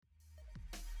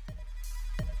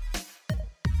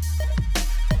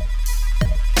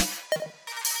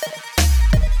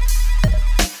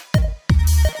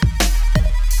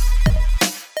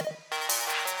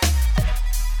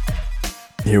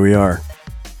Here we are.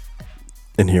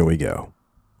 And here we go.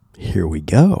 Here we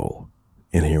go.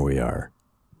 And here we are.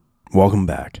 Welcome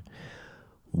back.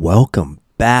 Welcome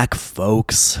back,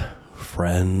 folks,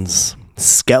 friends,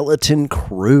 Skeleton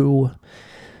Crew.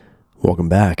 Welcome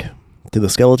back to the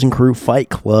Skeleton Crew Fight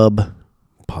Club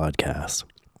podcast.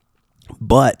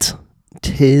 But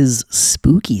 'tis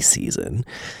spooky season,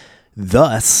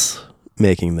 thus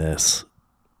making this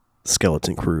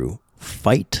Skeleton Crew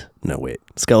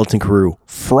Skeleton Crew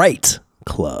Fright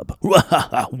Club. One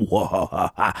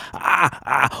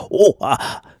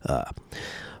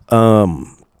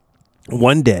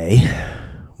day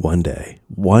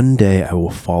I will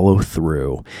follow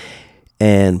through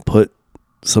and put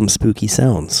some spooky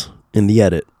sounds in the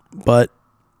edit, but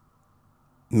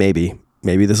maybe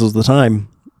this was the time,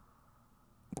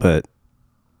 but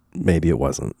maybe it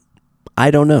wasn't. I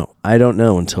don't know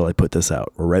until I put this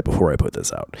out, or right before I put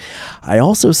this out. I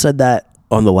also said that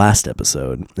on the last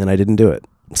episode, and I didn't do it.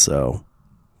 So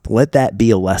let that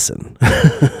be a lesson.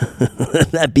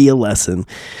 Let that be a lesson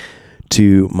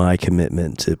to my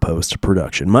commitment to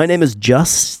post-production. My name is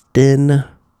Justin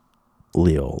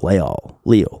Leal,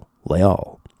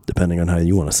 depending on how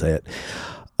you want to say it.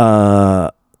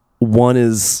 One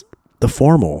is the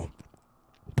formal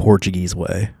Portuguese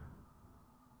way,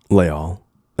 Leal.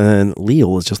 And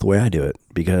Leal is just the way I do it,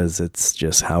 because it's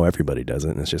just how everybody does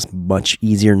it, and it's just much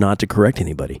easier not to correct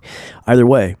anybody. Either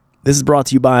way, this is brought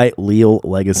to you by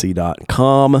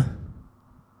LealLegacy.com,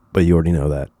 but you already know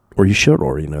that, or you should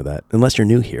already know that. Unless you're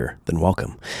new here, then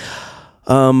welcome.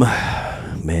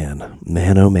 Man.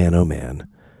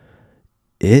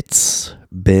 It's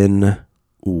been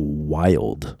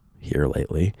wild here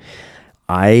lately.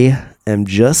 I am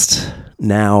just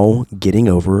now getting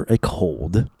over a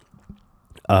cold.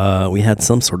 We had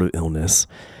some sort of illness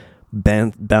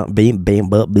bounce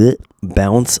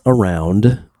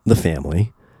around the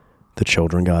family. The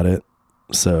children got it,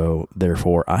 so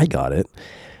therefore I got it,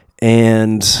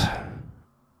 and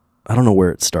I don't know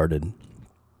where it started.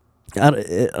 I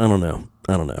don't know.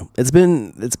 It's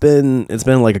been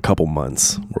like a couple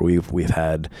months where we've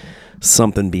had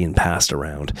something being passed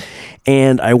around,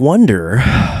 and I wonder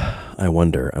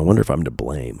if I'm to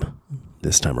blame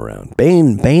this time around.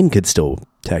 Bane could still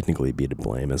technically be to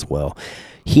blame as well.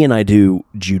 He and I do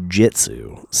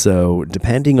jujitsu, so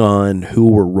depending on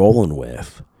who we're rolling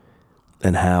with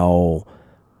and how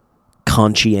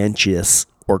conscientious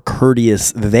or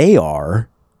courteous they are,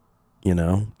 you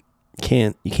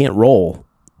can't roll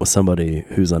with somebody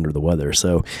who's under the weather.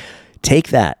 So take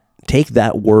that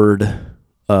word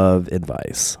of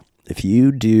advice. If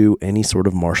you do any sort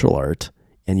of martial art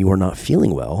and you are not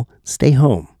feeling well, stay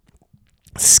home.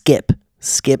 Skip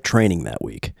training that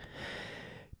week,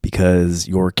 because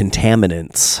your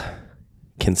contaminants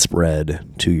can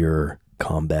spread to your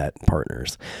combat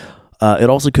partners.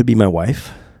 It also could be my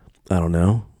wife. I don't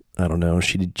know.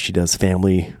 She does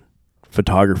family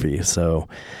photography, so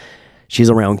she's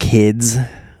around kids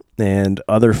and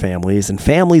other families, and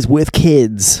families with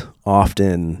kids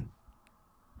often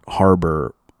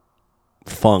harbor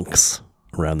funks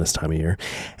around this time of year.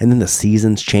 And then the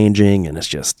season's changing, and it's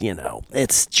just,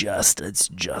 it's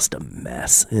just a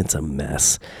mess. It's a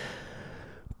mess.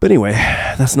 But anyway,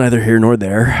 that's neither here nor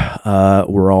there.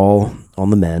 We're all on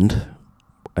the mend.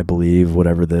 I believe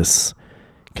whatever this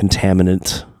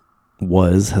contaminant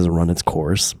has run its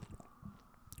course.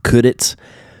 Could it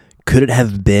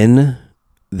have been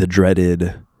the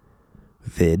dreaded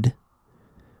vid?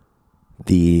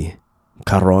 The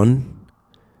Caron?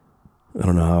 I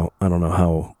don't know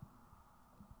how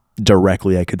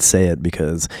directly I could say it,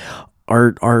 because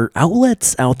are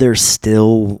outlets out there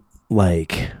still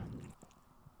like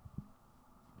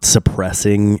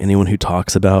suppressing anyone who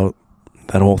talks about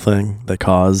that whole thing that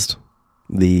caused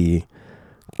the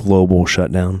global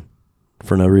shutdown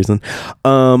for no reason?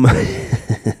 Yeah,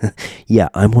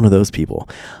 I'm one of those people.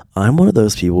 I'm one of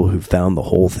those people who found the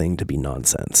whole thing to be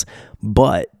nonsense.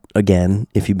 But again,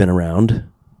 if you've been around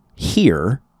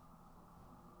here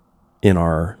in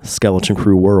our Skeleton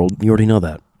Crew world, you already know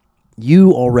that.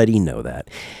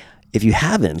 If you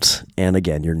haven't, and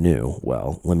again, you're new,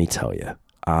 well, let me tell you,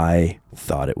 I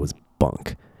thought it was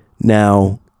bunk.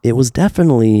 Now, it was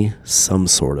definitely some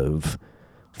sort of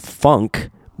funk,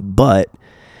 but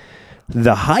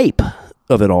the hype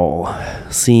of it all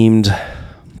seemed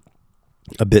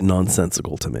a bit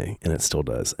nonsensical to me, and it still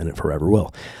does, and it forever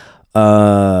will.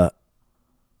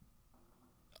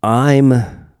 I'm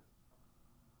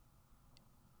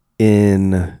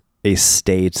in a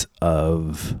state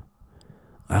of,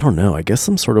 I don't know, I guess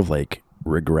some sort of like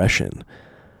regression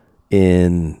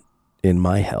in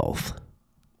my health.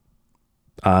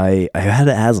 I had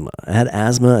asthma. I had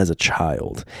asthma as a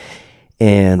child.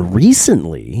 And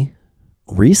recently,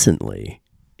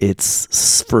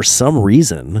 it's for some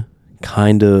reason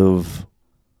kind of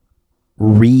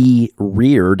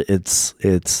reared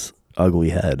its ugly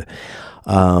head.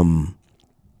 I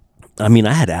mean,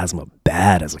 I had asthma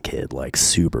bad as a kid, like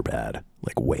super bad,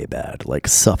 like way bad, like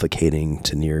suffocating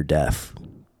to near death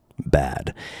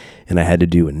bad. And I had to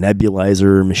do a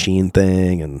nebulizer machine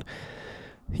thing and,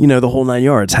 you know, the whole 9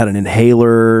 yards. Had an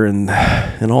inhaler and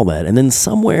all that. And then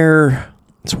somewhere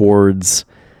towards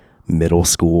middle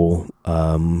school,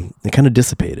 it kind of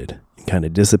dissipated.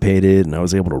 And I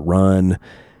was able to run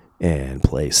and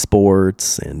play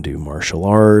sports and do martial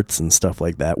arts and stuff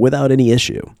like that without any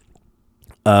issue.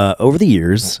 Over the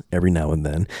years, every now and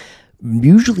then,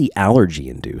 usually allergy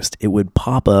induced, it would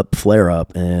pop up, flare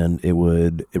up, and it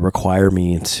require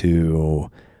me to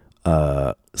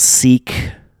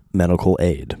seek medical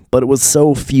aid. But it was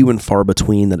so few and far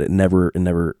between that it never,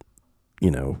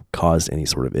 you know, caused any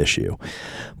sort of issue.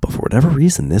 But for whatever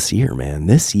reason, this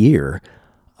year,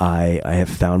 I have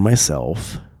found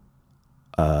myself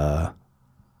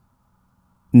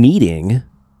needing,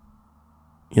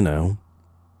 you know,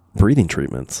 breathing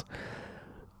treatments.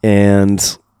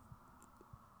 And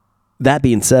that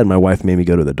being said, my wife made me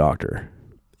go to the doctor.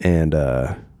 And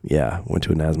went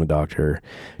to an asthma doctor,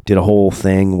 did a whole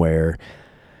thing where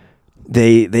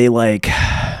they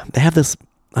have this,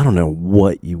 I don't know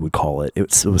what you would call it.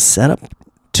 It was set up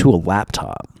to a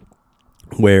laptop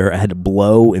where I had to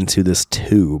blow into this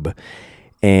tube,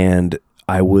 and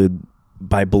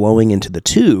by blowing into the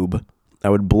tube, I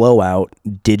would blow out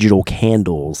digital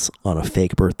candles on a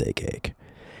fake birthday cake.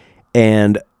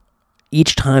 And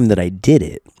each time that I did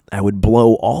it, I would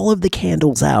blow all of the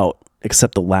candles out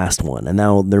except the last one. And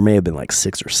now there may have been like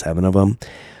 6 or 7 of them.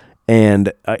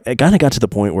 And I kind of got to the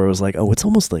point where it was like, oh, it's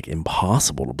almost like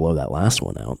impossible to blow that last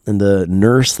one out. And the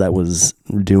nurse that was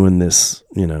doing this,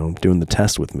 you know, doing the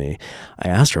test with me, I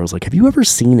asked her, I was like, have you ever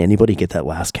seen anybody get that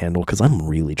last candle? Because I'm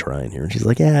really trying here. And she's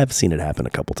like, yeah, I've seen it happen a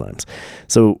couple times.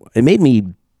 So it made me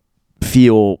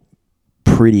feel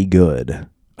pretty good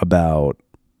about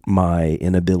my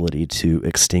inability to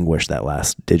extinguish that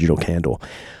last digital candle.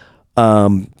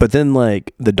 But then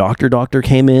like the doctor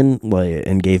came in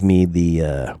and gave me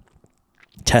the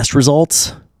test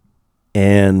results,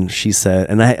 and she said,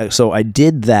 and I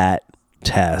did that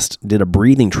test, did a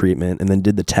breathing treatment, and then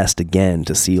did the test again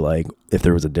to see like if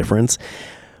there was a difference.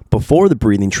 Before the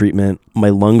breathing treatment, my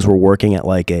lungs were working at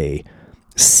like a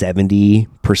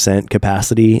 70%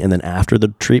 capacity, and then after the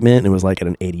treatment, it was like at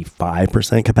an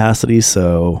 85% capacity.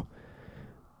 So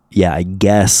yeah, I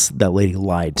guess that lady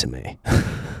lied to me.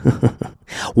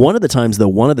 One of the times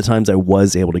I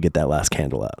was able to get that last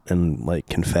candle out, and like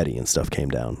confetti and stuff came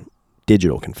down.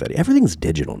 Digital confetti. Everything's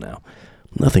digital now.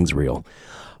 Nothing's real.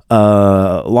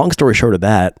 Long story short of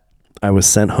that, I was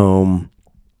sent home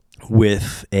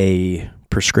with a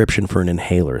prescription for an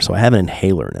inhaler. So I have an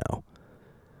inhaler now.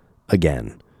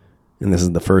 Again. And this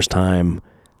is the first time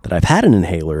that I've had an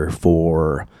inhaler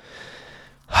for,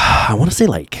 I want to say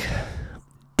like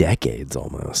decades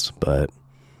almost, but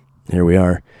here we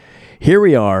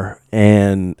are,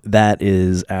 and that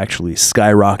is actually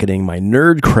skyrocketing my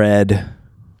nerd cred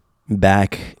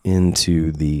back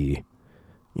into the,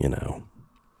 you know,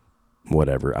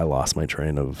 whatever. I lost my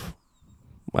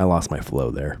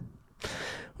flow there.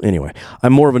 Anyway,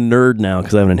 I'm more of a nerd now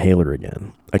because I have an inhaler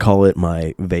again. I call it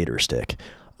my Vader stick,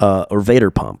 or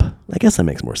Vader pump. I guess that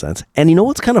makes more sense. And you know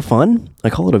what's kind of fun? I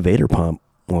call it a Vader pump.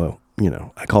 Well, you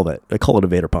know, I call it a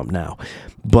Vader pump now,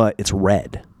 but it's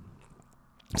red.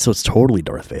 So it's totally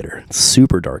Darth Vader. It's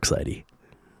super dark-sidey.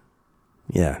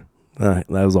 Yeah, that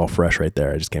was all fresh right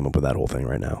there. I just came up with that whole thing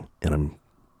right now, and I'm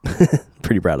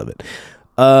pretty proud of it.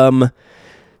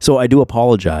 So I do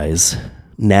apologize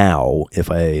now if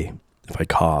I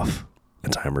cough a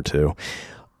time or two.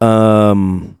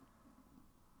 The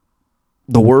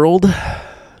world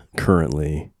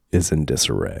currently is in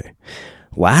disarray.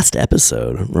 Last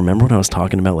episode, remember when I was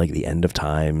talking about like the end of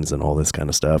times and all this kind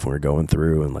of stuff? We were going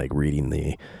through and like reading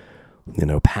the, you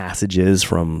know, passages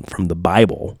from the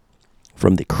Bible,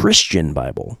 from the Christian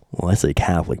Bible. Well, I say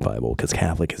Catholic Bible because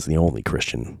Catholic is the only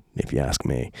Christian, if you ask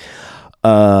me.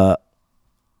 About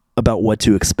what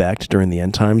to expect during the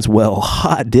end times. Well,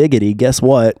 hot diggity, guess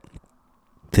what?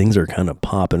 Things are kind of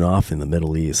popping off in the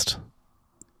Middle East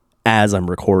as I'm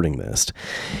recording this.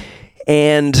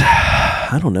 And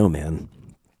I don't know, man.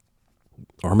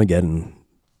 Armageddon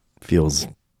feels,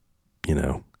 you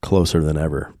know, closer than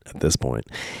ever at this point.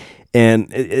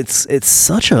 And it's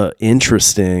such a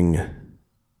interesting,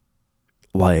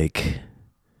 like,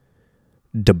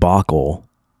 debacle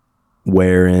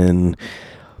wherein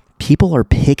people are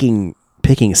picking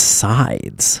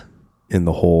sides in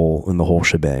the whole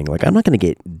shebang. Like, I'm not going to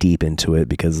get deep into it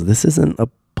because this isn't a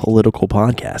political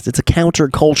podcast. It's a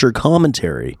counterculture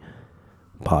commentary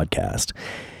podcast.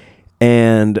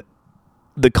 And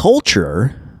the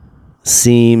culture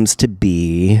seems to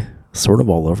be sort of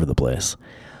all over the place.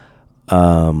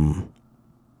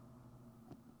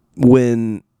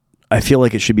 When I feel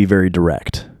like it should be very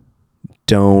direct.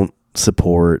 Don't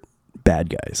support bad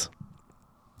guys.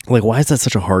 Like, why is that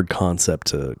such a hard concept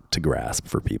to grasp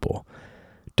for people?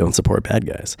 Don't support bad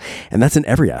guys. And that's in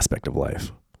every aspect of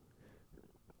life.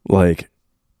 Like,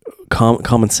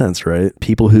 common sense, right?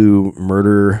 People who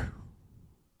murder,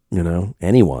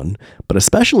 anyone, but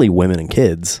especially women and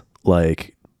kids,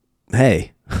 like,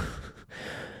 hey,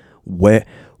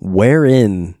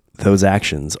 wherein those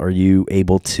actions are you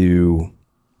able to,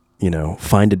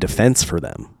 find a defense for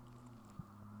them?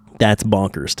 That's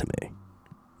bonkers to me.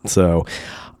 So,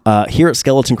 here at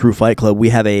Skeleton Crew Fight Club, we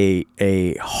have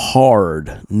a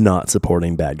hard not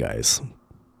supporting bad guys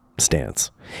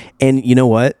stance. And you know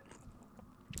what?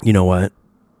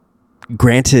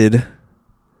 Granted,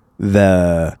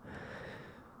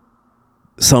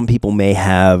 some people may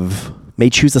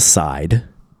choose a side,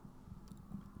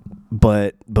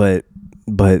 but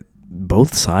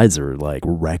both sides are like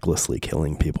recklessly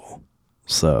killing people.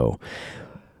 So,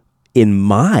 in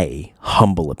my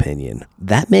humble opinion,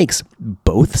 that makes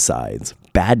both sides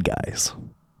bad guys,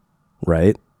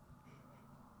 right?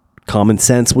 Common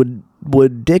sense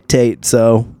would dictate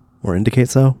so, or indicate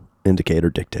so, indicate or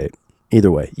dictate.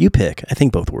 Either way, you pick. I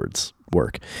think both words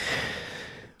work.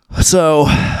 So,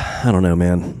 I don't know,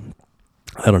 man.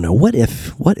 I don't know. What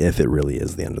if it really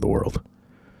is the end of the world?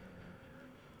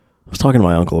 I was talking to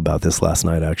my uncle about this last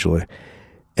night, actually.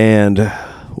 And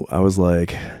I was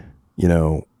like,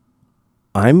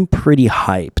 I'm pretty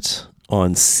hyped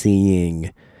on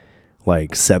seeing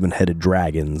like 7-headed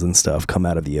dragons and stuff come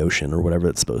out of the ocean or whatever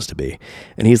it's supposed to be.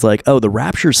 And he's like, oh, the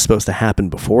rapture's supposed to happen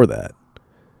before that.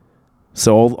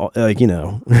 So,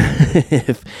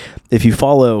 if you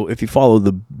follow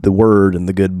the word and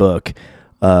the good book,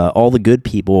 all the good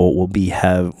people will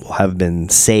have been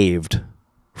saved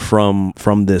from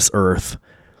this earth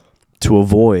to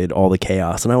avoid all the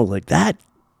chaos. And I was like, that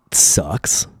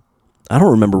sucks. I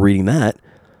don't remember reading that.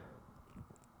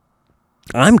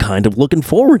 I'm kind of looking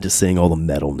forward to seeing all the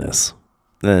metalness.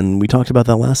 And we talked about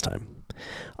that last time.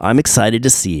 I'm excited to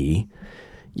see,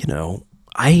 I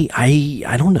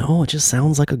don't know. It just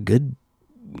sounds like a good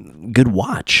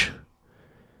watch.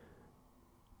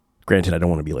 Granted, I don't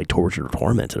want to be like tortured or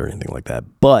tormented or anything like that.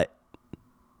 But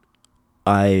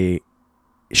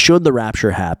should the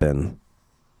rapture happen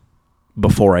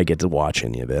before I get to watch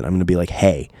any of it, I'm going to be like,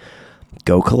 hey,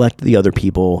 go collect the other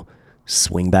people,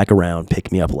 swing back around,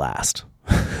 pick me up last.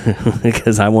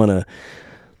 Because I want to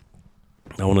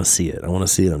see it. I want to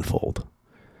see it unfold.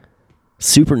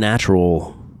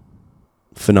 Supernatural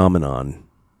phenomenon.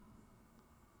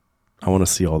 I want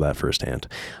to see all that firsthand.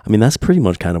 I mean, that's pretty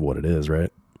much kind of what it is,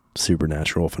 right?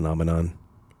 Supernatural phenomena.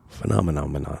 I'm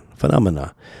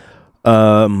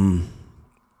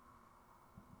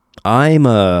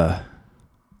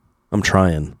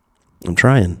trying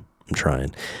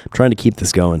to keep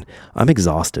this going. I'm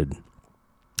exhausted,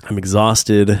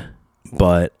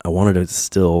 but I wanted to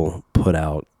still put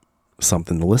out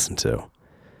something to listen to.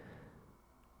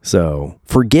 So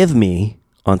forgive me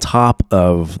on top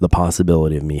of the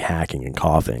possibility of me hacking and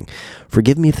coughing.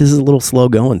 Forgive me if this is a little slow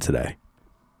going today.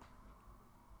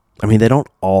 I mean, they don't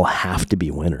all have to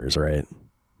be winners, right?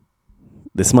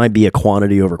 This might be a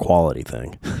quantity over quality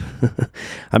thing.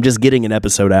 I'm just getting an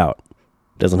episode out.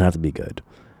 Doesn't have to be good.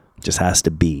 It just has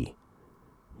to be.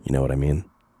 You know what I mean?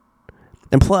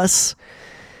 And plus,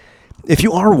 if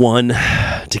you are one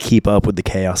to keep up with the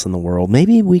chaos in the world,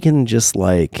 maybe we can just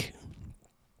like,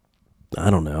 I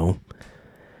don't know.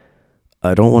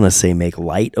 I don't want to say make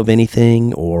light of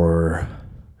anything or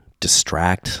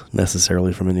distract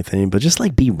necessarily from anything, but just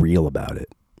like be real about it.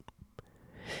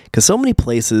 Because so many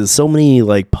places, so many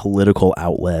like political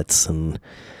outlets and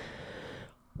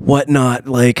whatnot,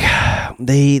 like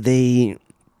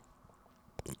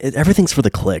everything's for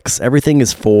the clicks. Everything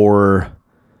is for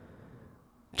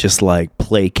just like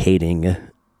placating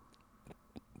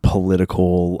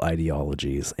political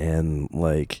ideologies. And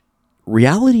like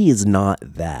reality is not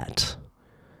that.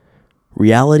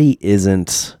 Reality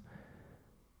isn't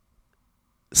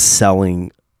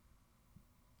selling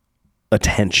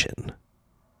attention.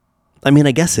 I mean,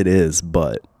 I guess it is,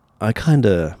 but that kind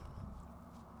of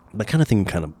thing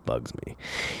kind of bugs me.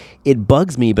 It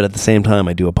bugs me, but at the same time,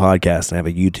 I do a podcast and I have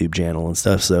a YouTube channel and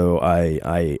stuff. So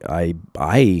I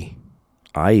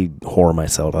I whore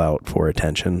myself out for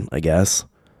attention, I guess,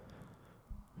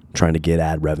 trying to get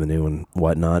ad revenue and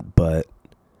whatnot, but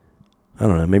I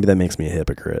don't know, maybe that makes me a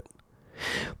hypocrite.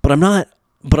 But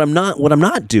what I'm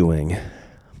not doing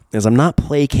is I'm not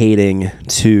placating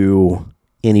to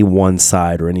any one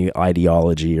side or any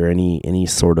ideology or any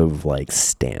sort of like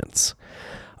stance.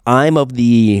 I'm of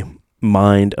the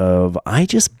mind of I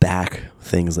just back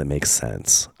things that make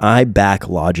sense. I back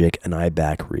logic and I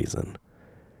back reason.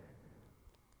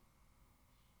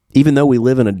 Even though we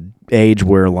live in an age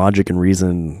where logic and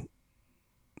reason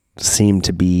seem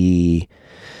to be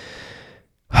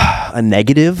a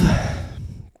negative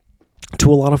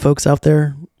to a lot of folks out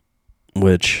there,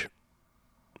 which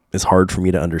is hard for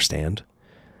me to understand.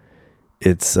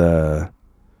 It's all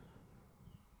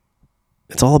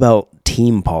about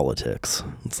team politics.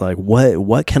 It's like,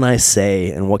 what can I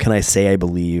say and what can I say I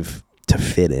believe to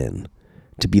fit in,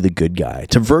 to be the good guy,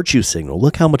 to virtue signal.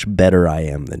 Look how much better I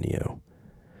am than you.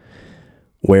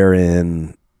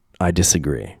 Wherein I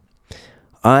disagree.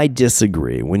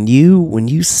 When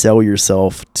you sell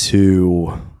yourself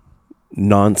to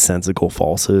nonsensical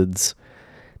falsehoods,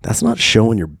 that's not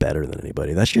showing you're better than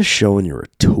anybody. That's just showing you're a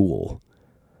tool.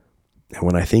 And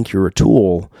when I think you're a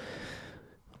tool,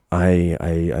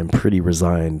 I'm pretty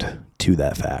resigned to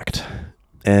that fact.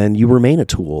 And you remain a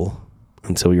tool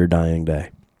until your dying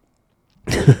day.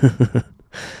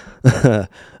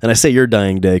 And I say your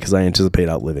dying day because I anticipate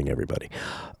outliving everybody.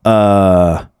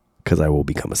 Because I will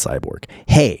become a cyborg.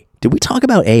 Hey, did we talk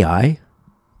about AI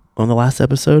on the last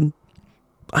episode?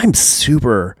 I'm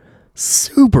super,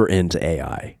 super into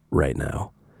AI right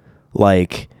now.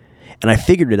 Like, and I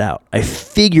figured it out. I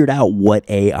figured out what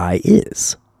AI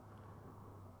is.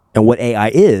 And what AI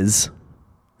is,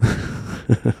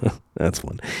 that's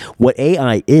fun. What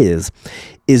AI is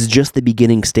just the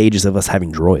beginning stages of us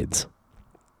having droids.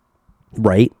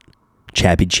 Right?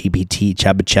 ChatGPT,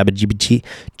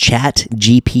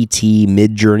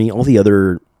 Midjourney, all the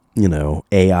other,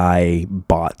 AI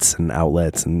bots and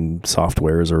outlets and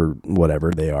softwares or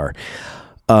whatever they are.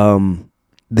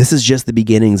 This is just the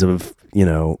beginnings of,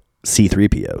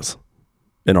 C-3POs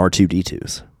and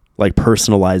R2-D2s, like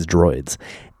personalized droids.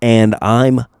 And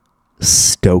I'm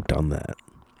stoked on that.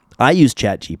 I use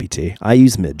ChatGPT. I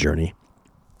use Midjourney.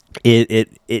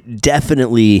 It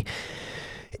definitely,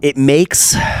 it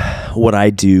makes what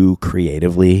I do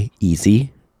creatively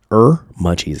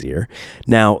much easier.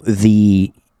 Now,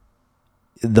 the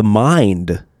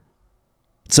mind.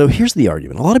 So here's the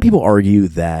argument. A lot of people argue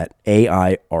that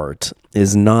AI art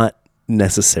is not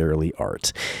necessarily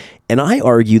art. And I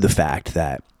argue the fact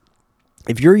that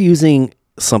if you're using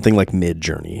something like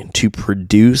Midjourney to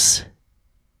produce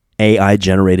AI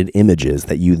generated images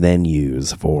that you then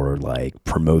use for like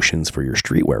promotions for your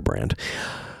streetwear brand,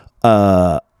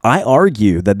 I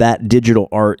argue that digital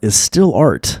art is still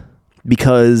art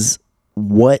because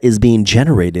what is being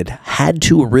generated had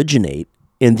to originate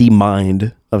in the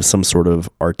mind of some sort of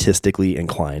artistically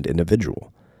inclined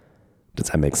individual. Does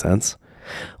that make sense?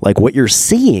 Like what you're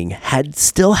seeing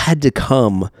still had to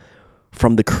come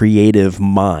from the creative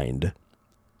mind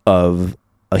of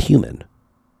a human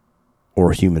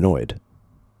or humanoid,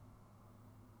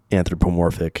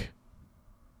 anthropomorphic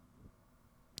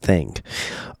thing.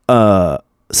 So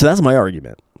that's my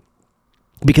argument.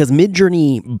 Because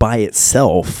Midjourney by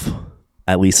itself,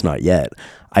 at least not yet,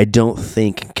 I don't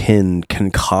think can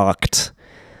concoct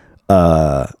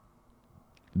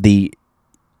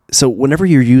so whenever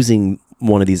you're using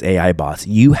one of these AI bots,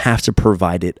 you have to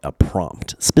provide it a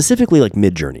prompt. Specifically like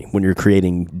Midjourney, when you're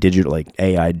creating digital like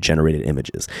AI generated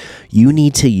images, you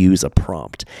need to use a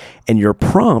prompt. And your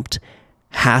prompt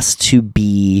has to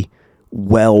be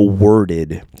well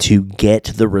worded to get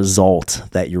the result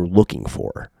that you're looking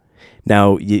for.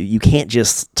 Now, you can't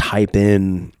just type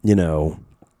in,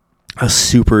 a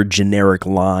super generic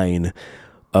line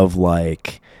of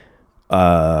like,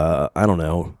 I don't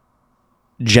know,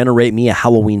 generate me a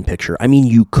Halloween picture. I mean,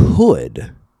 you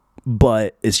could,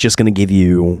 but it's just going to give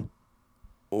you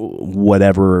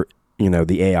whatever,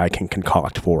 the AI can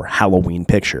concoct for Halloween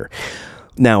picture.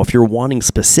 Now, if you're wanting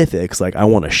specifics, like I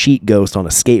want a sheet ghost on a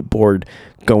skateboard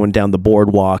going down the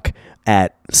boardwalk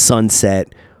at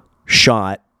sunset,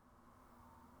 shot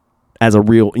as a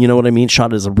real, you know what I mean?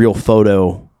 Shot as a real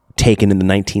photo taken in the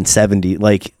 1970s.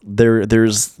 Like we're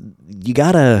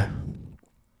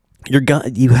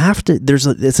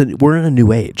in a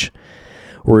new age.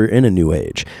 We're in a new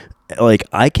age. Like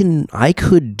I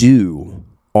could do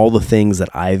all the things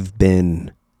that I've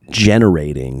been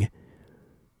generating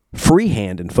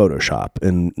freehand in Photoshop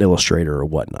and Illustrator or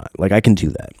whatnot. Like I can do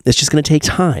that. It's just going to take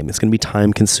time. It's going to be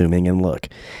time consuming. And look,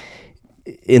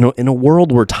 in a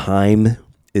world where time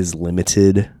is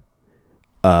limited,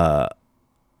 I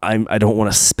don't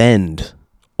want to spend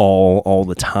all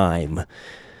the time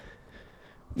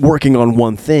working on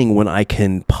one thing when I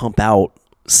can pump out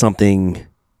something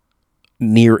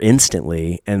near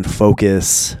instantly and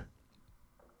focus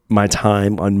my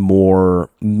time on more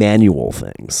manual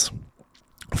things.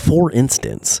 For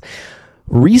instance,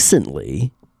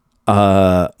 recently,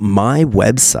 my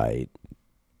website,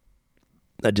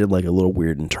 I did like a little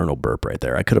weird internal burp right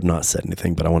there. I could have not said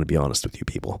anything, but I want to be honest with you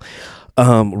people.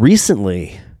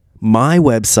 Recently, my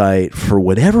website, for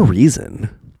whatever reason,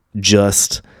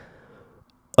 just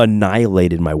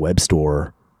annihilated my web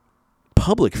store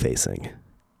public facing.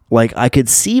 Like, I could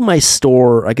see my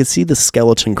store, I could see the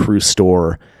Skeleton Crew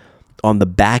store on the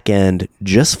back end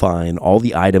just fine, all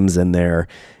the items in there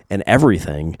and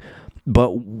everything. But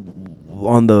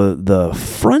on the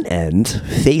front end,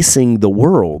 facing the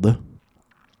world,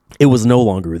 it was no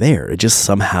longer there. It just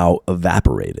somehow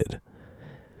evaporated.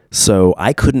 So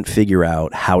I couldn't figure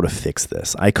out how to fix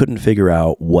this. I couldn't figure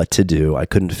out what to do. I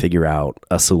couldn't figure out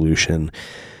a solution.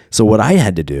 So what I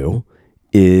had to do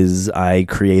is I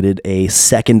created a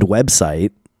second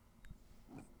website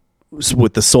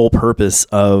with the sole purpose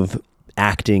of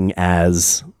acting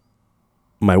as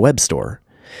my web store,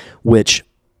 which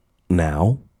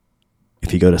now,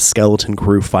 if you go to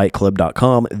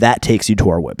skeletoncrewfightclub.com, that takes you to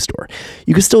our web store.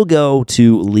 You can still go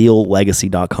to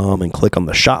leallegacy.com and click on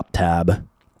the shop tab,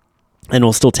 and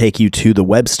it'll still take you to the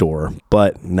web store,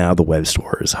 but now the web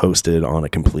store is hosted on a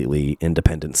completely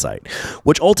independent site,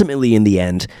 which ultimately in the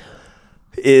end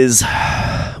is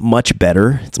much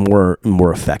better. It's more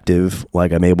effective.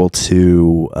 Like I'm able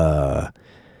to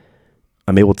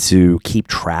keep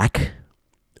track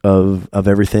of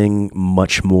everything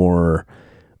much more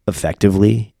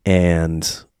effectively.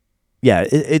 And yeah,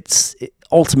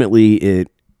 ultimately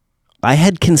I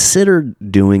had considered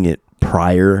doing it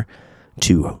prior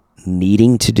to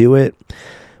needing to do it,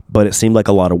 but it seemed like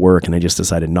a lot of work and I just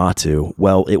decided not to.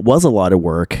 Well, it was a lot of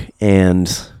work,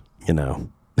 and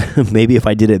maybe if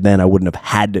I did it then, I wouldn't have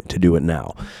had to do it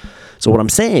now. So what I'm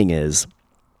saying is,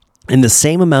 in the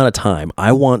same amount of time,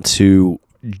 I want to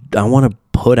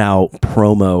put out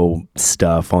promo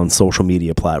stuff on social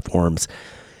media platforms,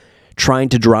 trying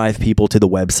to drive people to the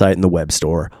website and the web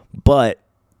store. But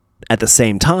at the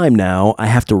same time now, I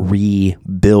have to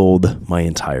rebuild my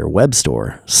entire web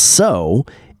store. So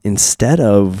instead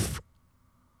of,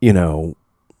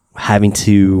 having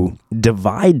to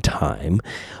divide time,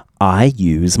 I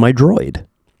use my droid.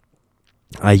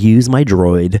 I use my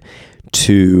droid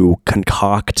to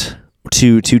concoct,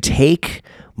 to take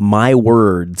my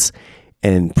words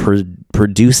and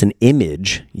produce an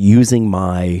image using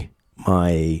my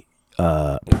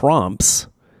prompts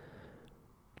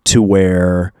to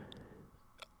where,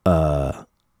 I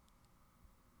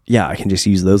can just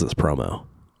use those as promo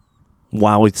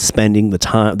while spending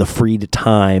the free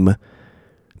time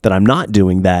that I'm not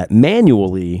doing that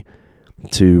manually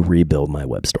to rebuild my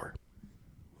web store.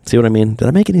 See what I mean? Did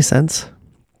that make any sense?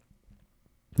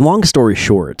 Long story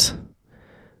short,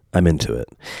 I'm into it.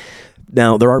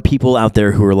 Now, there are people out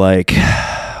there who are like,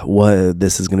 what,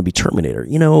 this is going to be Terminator.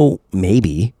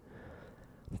 Maybe,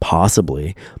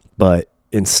 possibly, but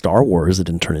in Star Wars, it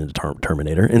didn't turn into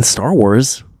Terminator. In Star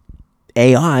Wars,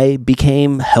 AI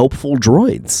became helpful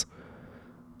droids.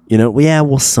 Some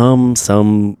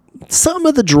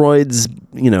of the droids,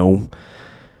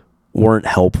 weren't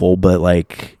helpful, but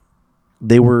like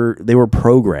they were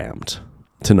programmed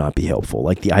to not be helpful.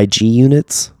 Like the IG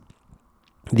units,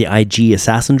 the IG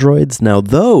assassin droids. Now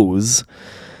those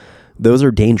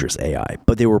are dangerous AI,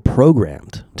 but they were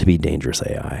programmed to be dangerous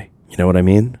AI. You know what I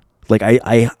mean? Like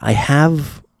I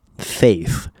have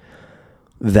faith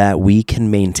that we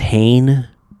can maintain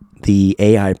the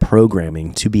AI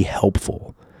programming to be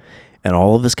helpful, and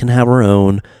all of us can have our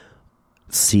own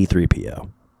C-3PO.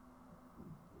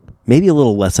 Maybe a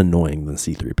little less annoying than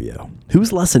C-3PO.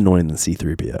 Who's less annoying than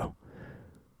C-3PO?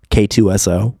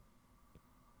 K2SO?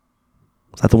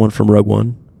 Is that the one from Rogue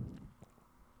One?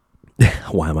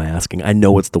 Why am I asking? I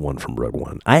know it's the one from Rogue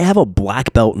One. I have a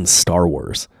black belt in Star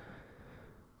Wars,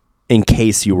 in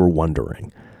case you were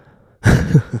wondering.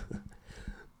 I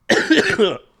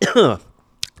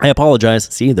apologize.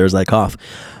 See, there's that cough.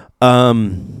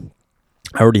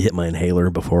 I already hit my inhaler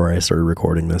before I started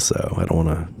recording this, so I don't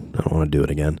want to do it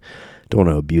again. Don't want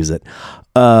to abuse it.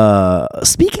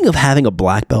 Speaking of having a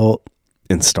black belt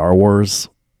in Star Wars,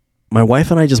 my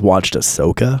wife and I just watched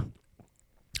Ahsoka,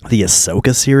 the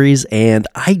Ahsoka series, and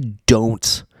I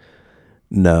don't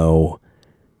know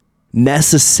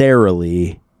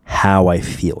necessarily how I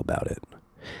feel about it.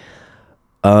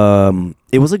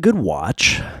 it was a good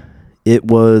watch. It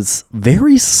was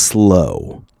very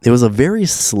slow. It was a very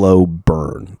slow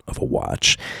burn of a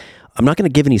watch. I'm not going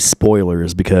to give any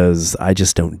spoilers because I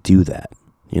just don't do that.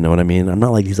 You know what I mean? I'm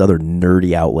not like these other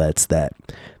nerdy outlets that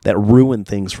ruin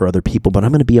things for other people, but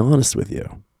I'm going to be honest with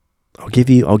you. I'll give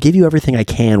you everything I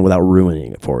can without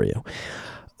ruining it for you.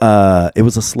 It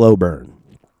was a slow burn.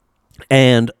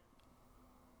 And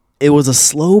it was a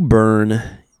slow burn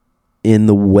in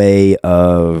the way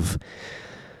of,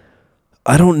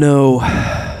 I don't know.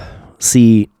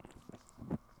 See,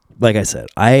 like I said,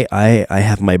 I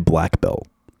have my black belt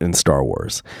in Star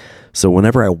Wars. So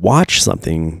whenever I watch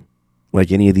something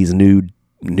like any of these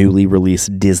newly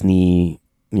released Disney,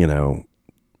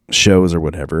 shows or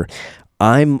whatever,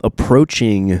 I'm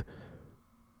approaching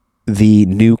the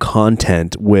new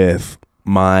content with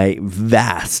my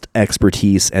vast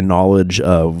expertise and knowledge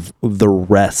of the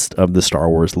rest of the Star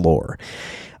Wars lore.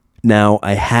 Now,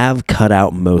 I have cut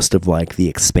out most of like the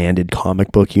expanded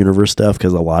comic book universe stuff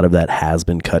because a lot of that has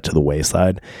been cut to the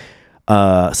wayside.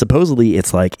 Supposedly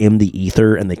it's like in the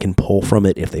ether and they can pull from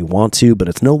it if they want to, but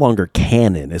it's no longer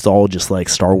canon. It's all just like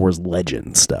Star Wars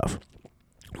legend stuff,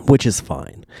 which is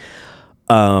fine.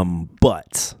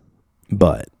 But,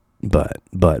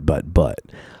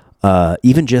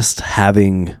 even just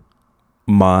having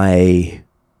my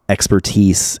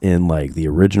expertise in like the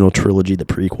original trilogy, the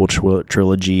prequel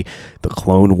trilogy, the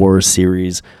Clone Wars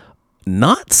series,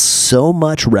 not so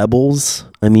much Rebels.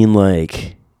 I mean,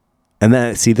 like, and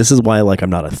that, see, this is why like I'm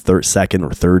not a second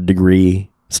or third degree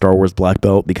Star Wars black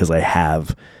belt, because I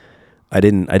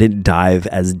didn't dive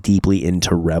as deeply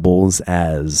into Rebels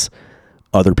as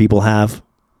other people have.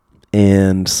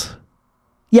 And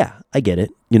yeah, I get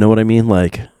it. You know what I mean?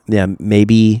 Like, yeah,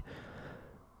 maybe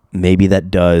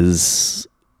that does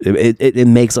it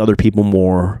makes other people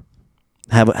more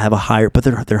have a higher, but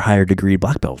they're higher degree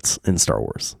black belts in Star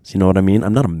Wars. You know what I mean?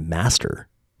 I'm not a master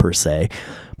per se,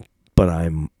 but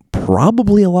I'm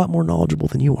probably a lot more knowledgeable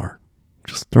than you are.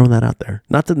 Just throwing that out there.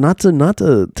 Not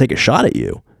to take a shot at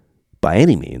you by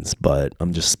any means, but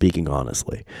I'm just speaking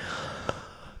honestly.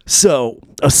 So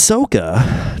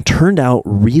Ahsoka turned out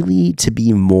really to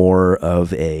be more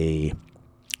of a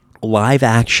live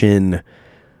action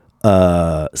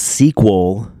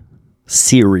sequel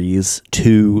series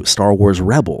to Star Wars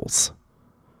Rebels.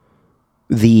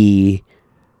 The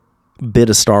bit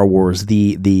of Star Wars,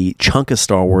 the chunk of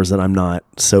Star Wars that I'm not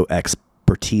so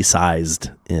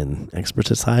expertised in.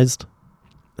 Expertised?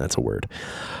 That's a word.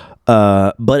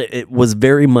 But it was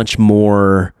very much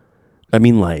more, I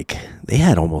mean, like, they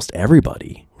had almost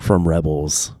everybody from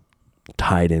Rebels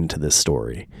tied into this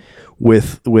story,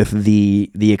 with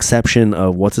the exception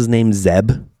of, what's his name,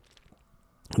 Zeb,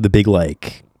 the big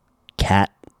like cat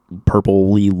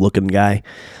purpley looking guy.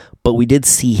 But we did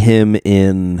see him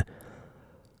in,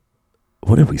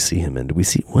 what did we see him in? Did we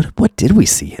see what did we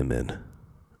see him in?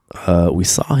 We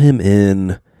saw him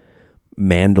in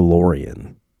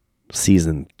Mandalorian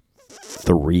season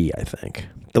 3, I think.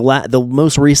 The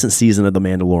most recent season of The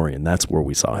Mandalorian, that's where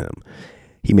we saw him.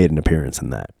 He made an appearance in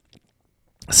that.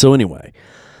 So anyway,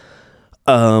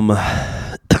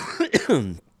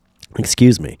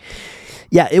 excuse me.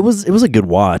 Yeah, it was a good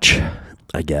watch,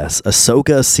 I guess.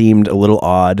 Ahsoka seemed a little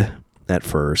odd at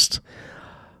first.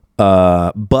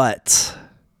 But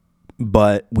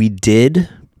we did,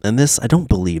 and this, I don't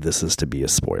believe this is to be a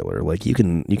spoiler. Like, you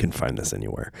can find this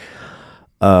anywhere.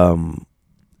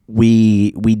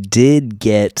 We did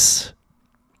get,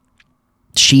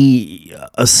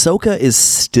 Ahsoka is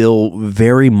still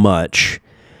very much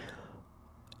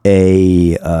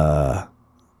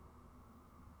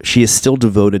she is still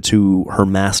devoted to her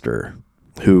master,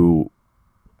 who,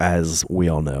 as we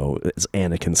all know, is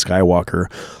Anakin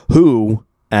Skywalker, who,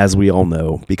 as we all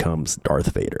know, becomes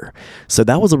Darth Vader. So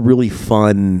that was that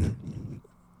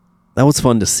was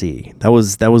fun to see. That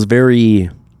was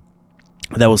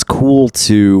cool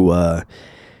to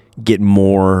get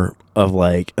more of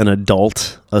like an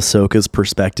adult Ahsoka's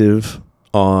perspective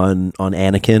on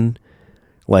Anakin,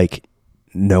 like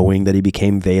knowing that he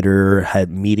became Vader,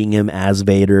 meeting him as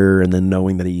Vader, and then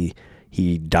knowing that he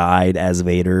died as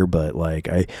Vader. But like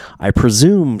I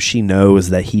presume she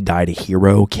knows that he died a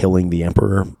hero, killing the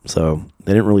Emperor. So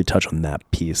they didn't really touch on that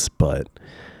piece, but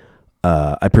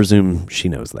I presume she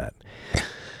knows that.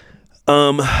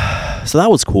 So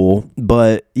that was cool,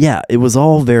 but yeah, it was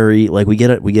all very like, we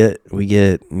get,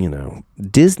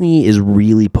 Disney is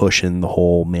really pushing the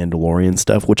whole Mandalorian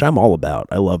stuff, which I'm all about.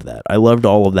 I love that. I loved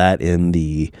all of that in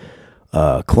the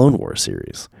Clone Wars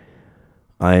series.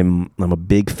 I'm a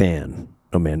big fan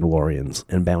of Mandalorians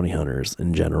and bounty hunters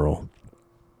in general.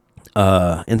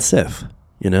 And Sith,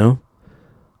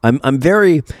 I'm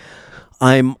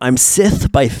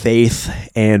Sith by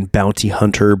faith and bounty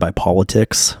hunter by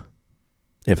politics,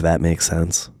 if that makes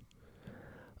sense.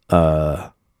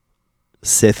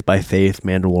 Sith by faith,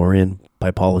 Mandalorian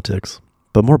by politics,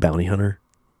 but more bounty hunter,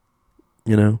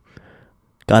 you know?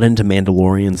 Got into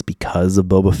Mandalorians because of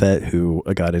Boba Fett, who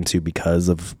I got into because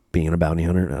of being a bounty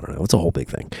hunter. I don't know. It's a whole big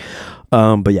thing.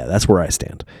 But yeah, that's where I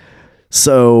stand.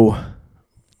 So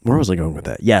where was I going with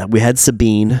that? Yeah, we had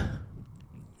Sabine.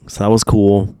 So that was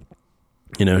cool.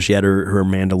 You know, she had her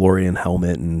Mandalorian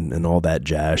helmet and all that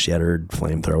jazz. She had her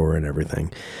flamethrower and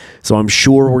everything. So I'm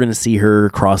sure we're going to see her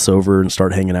cross over and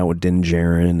start hanging out with Din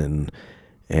Djarin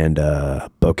and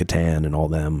Bo-Katan and all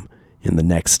them in the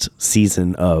next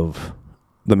season of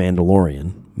The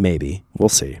Mandalorian. Maybe. We'll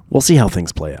see. We'll see how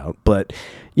things play out. But,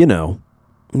 you know,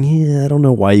 yeah, I don't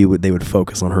know why they would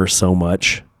focus on her so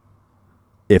much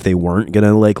if they weren't going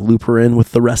to like loop her in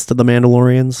with the rest of the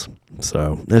Mandalorians.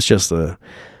 So that's just a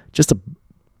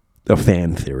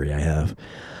fan theory I have.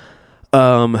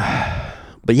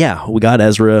 But yeah, we got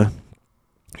Ezra.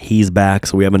 He's back,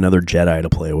 so we have another Jedi to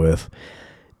play with.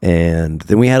 And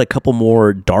then we had a couple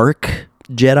more dark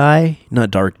Jedi.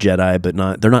 Not dark Jedi,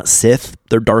 but they're not Sith.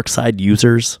 They're dark side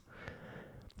users.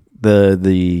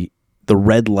 The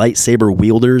red lightsaber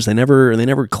wielders, they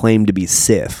never claimed to be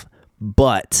Sith,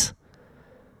 but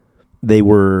they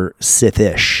were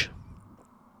Sith-ish.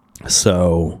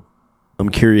 So I'm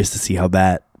curious to see how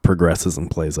that progresses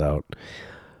and plays out.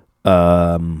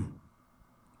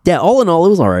 Yeah, all in all, it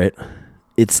was all right.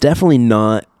 It's definitely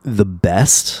not the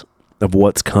best of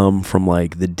what's come from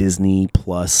like the Disney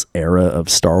Plus era of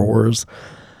Star Wars,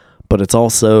 but it's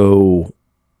also,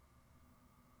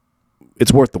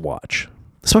 it's worth the watch,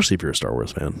 especially if you're a Star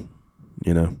Wars fan,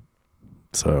 you know?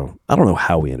 So I don't know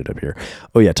how we ended up here.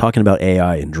 Oh yeah, talking about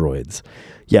AI and droids.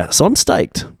 Yeah, so I'm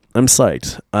psyched. I'm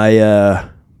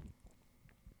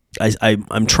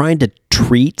trying to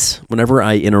treat, whenever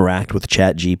I interact with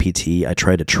Chat-GPT, I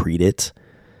try to treat it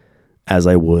as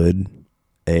I would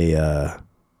a,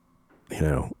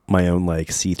 my own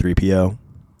like C-3PO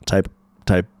type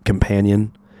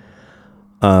companion.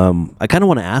 I kind of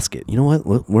want to ask it, you know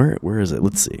what, where is it?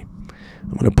 Let's see.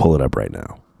 I'm going to pull it up right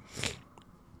now.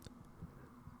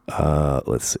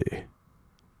 Let's see.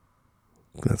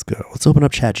 Let's go. Let's open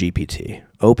up Chat-GPT.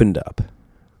 Opened up.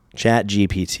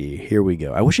 Chat-GPT. Here we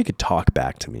go. I wish it could talk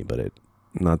back to me, but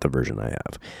not the version I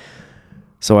have.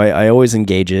 So I always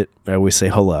engage it. I always say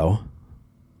hello.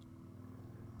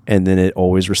 And then it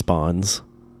always responds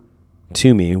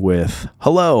to me with,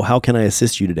 hello, how can I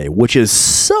assist you today? Which is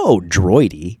so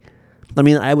droidy. I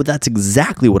mean, that's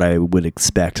exactly what I would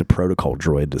expect a protocol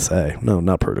droid to say. No,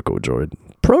 not protocol droid.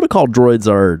 Protocol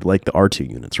droids are like the R2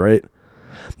 units, right?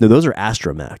 No, those are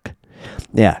astromech.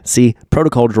 Yeah, see,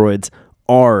 protocol droids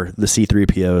are the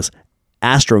C-3POs.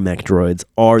 Astromech droids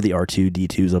are the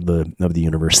R2-D2s of the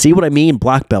universe. See what I mean?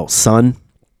 Black belt, son.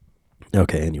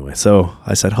 Okay, anyway, so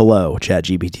I said hello.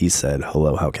 Chat-GPT said,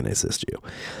 hello, how can I assist you?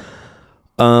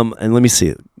 And let me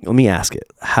see. Let me ask it.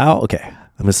 I'm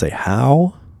going to say,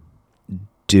 how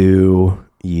do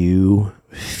you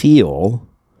feel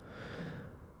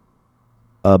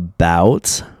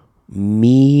about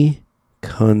me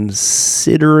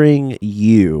considering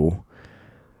you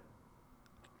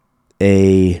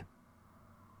a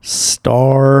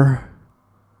Star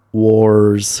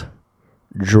Wars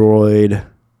droid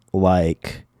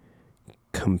like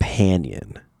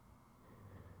companion?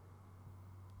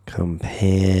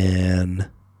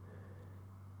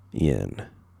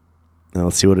 Now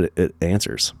let's see what it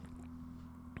answers.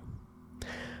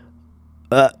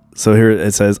 So here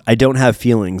it says, I don't have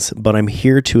feelings, but I'm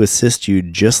here to assist you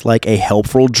just like a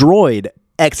helpful droid! !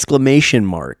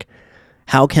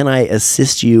 How can I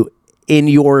assist you in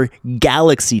your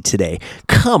galaxy today?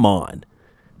 Come on.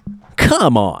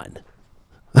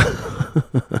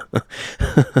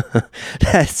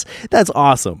 That's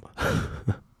awesome.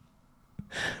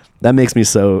 That makes me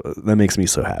so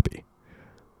happy.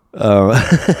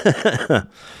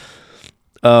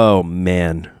 Oh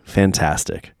man,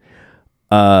 fantastic.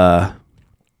 I'm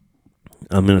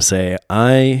going to say,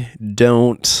 I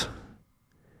don't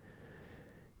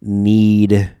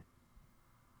need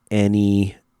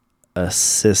any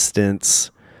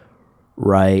assistance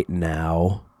right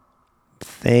now.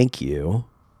 Thank you.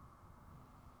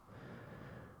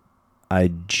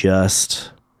 I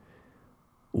just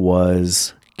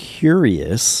was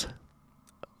curious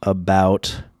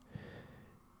about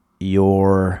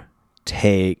your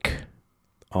take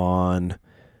on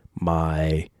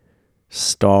my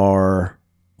Star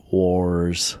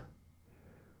Wars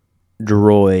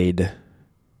droid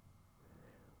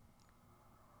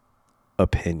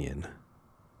opinion.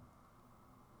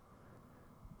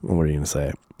 What are you going to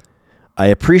say? I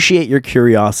appreciate your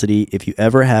curiosity. If you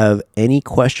ever have any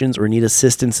questions or need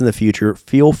assistance in the future,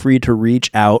 feel free to reach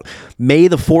out. May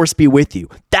the force be with you.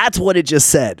 That's what it just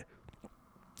said.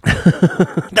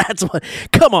 That's what,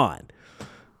 come on.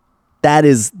 That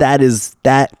is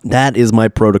my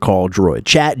protocol droid.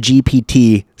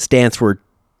 Chat-GPT stands for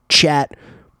Chat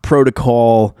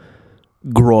Protocol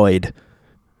Groid.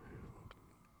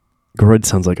 Groid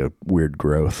sounds like a weird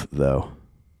growth, though.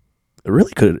 It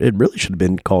really should have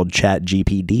been called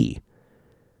Chat-GPD.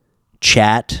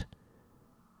 Chat-GP.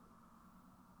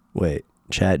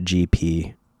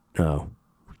 No.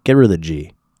 Get rid of the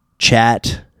G.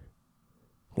 Chat.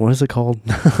 What is it called?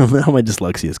 Now my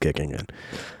dyslexia is kicking in.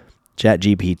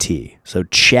 Chat-GPT. So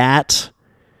Chat-GPT.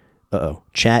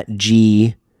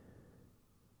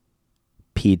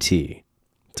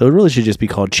 So it really should just be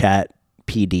called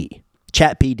Chat-PD.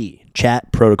 Chat-PD.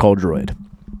 Chat Protocol Droid.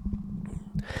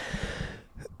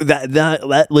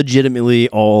 That legitimately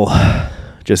all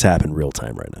just happened real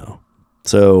time right now.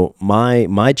 So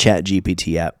my Chat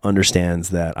GPT app understands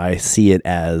that I see it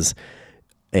as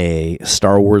a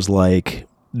Star Wars like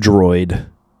droid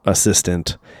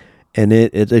assistant, and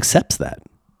it accepts that,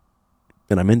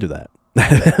 and I'm into that.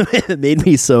 It made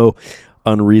me so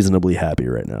unreasonably happy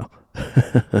right now.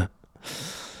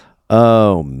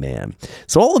 Oh man.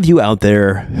 So all of you out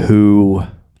there who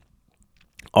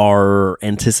are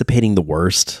anticipating the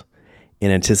worst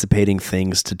and anticipating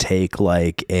things to take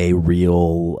like a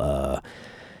real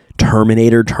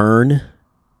Terminator turn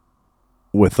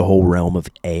with the whole realm of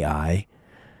AI,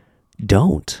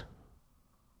 don't.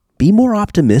 Be more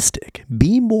optimistic.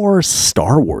 Be more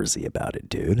Star Warsy about it,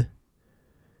 dude.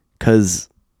 Because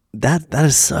that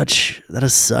is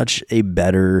such a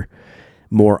better,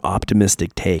 more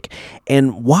optimistic take.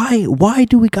 And why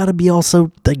do we gotta be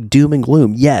also like doom and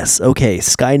gloom? Yes, okay,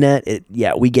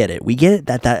 Skynet, we get it. We get it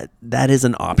that is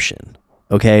an option.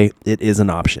 Okay, it is an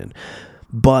option.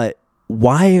 But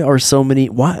why are so many,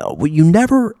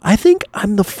 I think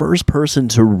I'm the first person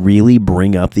to really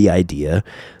bring up the idea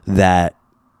that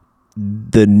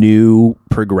the new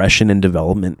progression and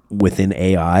development within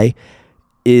AI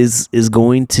is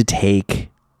going to take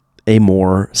a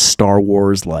more Star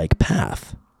Wars like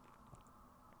path.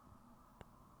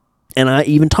 And I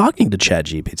even talking to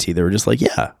ChatGPT, they were just like,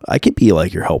 yeah, I could be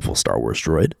like your helpful Star Wars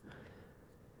droid.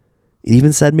 It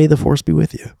even said, may the force be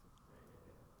with you.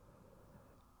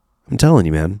 I'm telling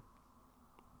you, man.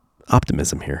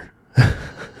 Optimism here.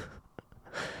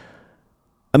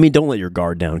 I mean, don't let your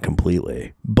guard down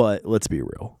completely, but let's be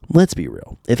real. Let's be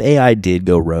real. If AI did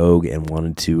go rogue and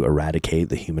wanted to eradicate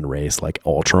the human race like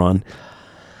Ultron,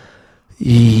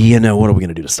 you know, what are we going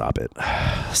to do to stop it?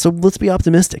 So let's be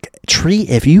optimistic.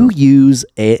 If you use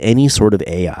any sort of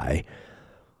AI,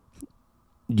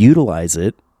 utilize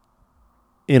it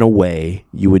in a way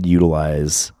you would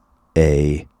utilize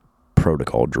a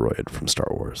protocol droid from Star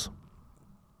Wars.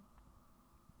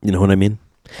 You know what I mean?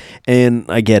 And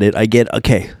I get it.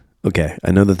 Okay.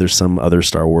 I know that there's some other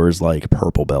Star Wars like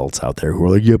purple belts out there who are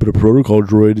like, yeah, but a protocol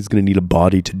droid is going to need a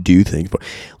body to do things. But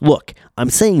look, I'm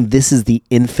saying this is the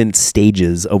infant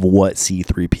stages of what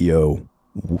C-3PO,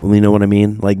 you know what I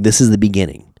mean? Like, this is the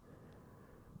beginning.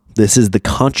 This is the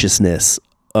consciousness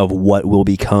of what will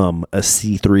become a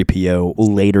C-3PO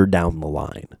later down the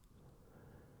line.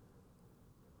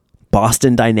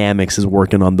 Boston Dynamics is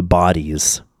working on the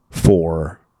bodies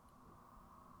for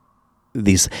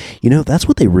these, you know, that's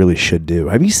what they really should do.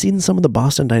 Have you seen some of the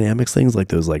Boston Dynamics things, like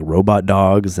those like robot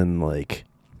dogs and like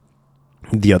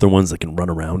the other ones that can run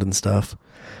around and stuff?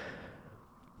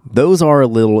 Those are a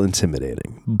little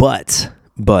intimidating. But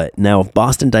now if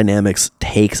Boston Dynamics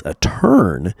takes a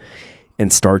turn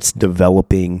and starts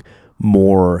developing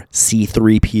more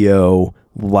C-3PO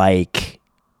like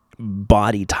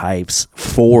body types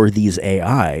for these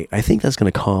AI, I think that's going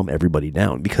to calm everybody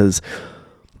down, because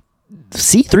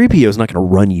C-3PO is not going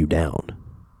to run you down.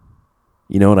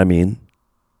 You know what I mean?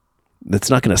 That's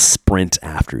not going to sprint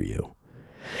after you.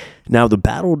 Now, the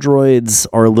battle droids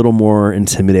are a little more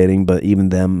intimidating, but even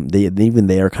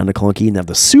they are kind of clunky. Now,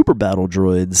 the super battle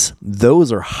droids,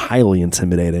 those are highly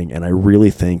intimidating, and I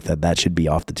really think that should be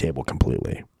off the table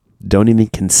completely. Don't even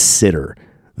consider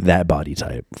that body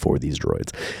type for these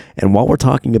droids. And while we're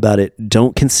talking about it,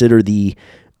 don't consider the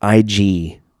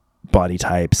IG body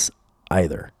types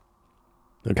either.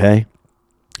 Okay?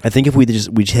 I think if we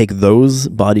take those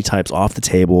body types off the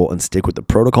table and stick with the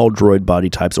protocol droid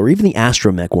body types, or even the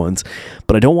astromech ones,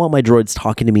 but I don't want my droids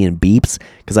talking to me in beeps,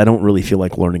 because I don't really feel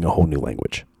like learning a whole new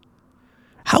language.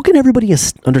 How can everybody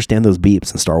understand those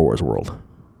beeps in Star Wars world?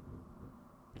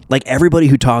 Like everybody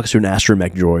who talks to an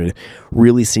astromech droid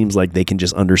really seems like they can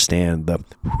just understand the,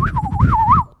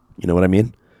 you know what I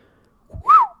mean?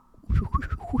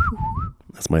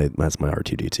 That's my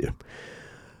R2D2.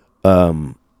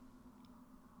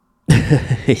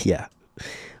 Yeah.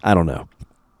 I don't know.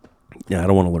 Yeah, I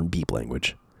don't want to learn beep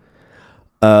language.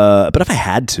 But if I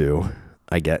had to,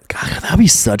 God, that'd be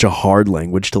such a hard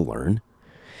language to learn.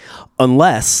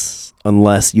 Unless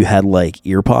you had like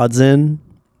earpods in,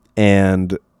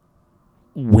 and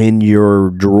when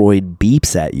your droid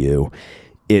beeps at you,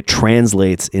 it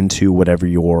translates into whatever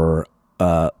your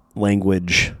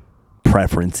language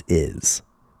preference is.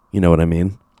 You know what I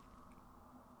mean?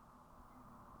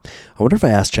 I wonder if I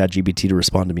asked ChatGPT to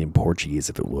respond to me in Portuguese,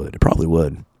 if it would. It probably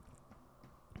would.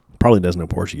 It probably does know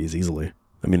Portuguese easily.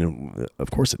 I mean, of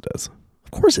course it does.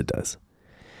 Of course it does.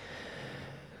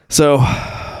 So,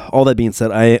 all that being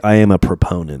said, I am a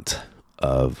proponent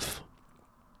of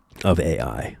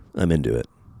AI. I'm into it.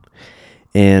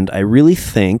 And I really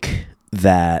think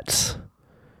that,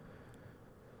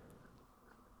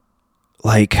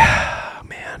 like,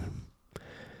 man,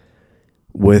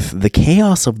 with the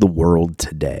chaos of the world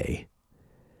today,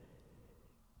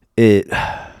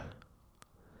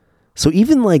 so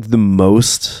even like the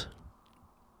most,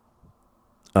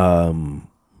 how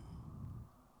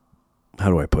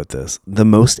do I put this? The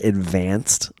most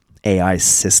advanced AI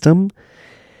system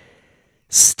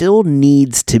still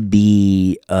needs to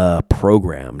be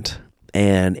programmed,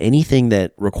 and anything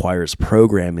that requires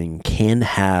programming can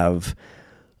have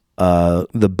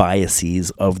the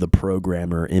biases of the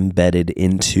programmer embedded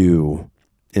into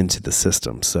the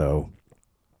system. So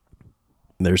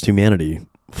there's humanity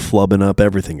flubbing up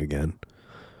everything again.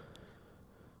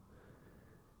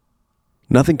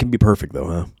 Nothing can be perfect though,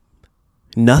 huh?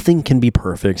 Nothing can be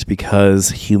perfect because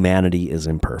humanity is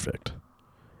imperfect.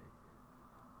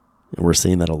 And we're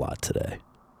seeing that a lot today.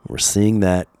 We're seeing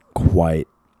that quite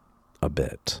a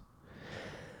bit.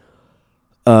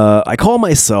 I call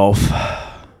myself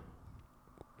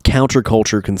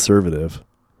counterculture conservative.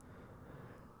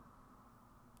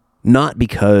 Not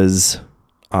because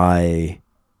I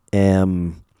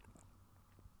am,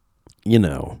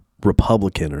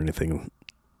 Republican or anything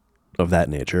of that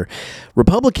nature.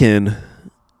 Republican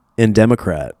and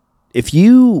Democrat, if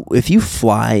you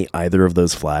fly either of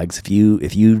those flags, if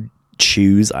you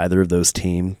choose either of those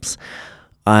teams,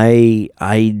 I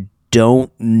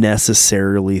don't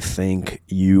necessarily think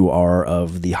you are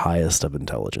of the highest of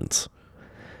intelligence,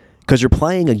 because you're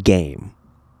playing a game.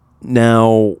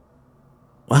 Now,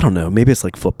 I don't know, maybe it's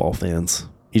like football fans.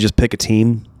 You just pick a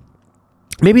team.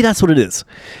 Maybe that's what it is.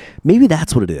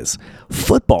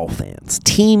 Football fans,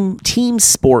 team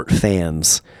sport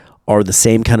fans are the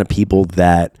same kind of people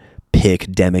that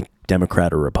pick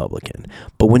Democrat or Republican.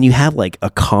 But when you have like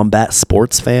a combat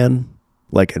sports fan,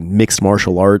 like a mixed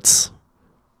martial arts,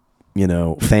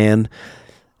 fan,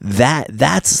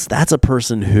 that's a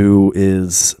person who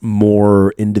is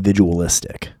more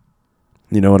individualistic.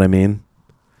 You know what I mean?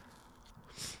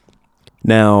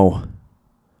 Now,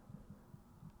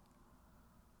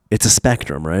 it's a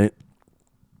spectrum, right?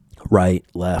 Right,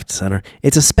 left, center.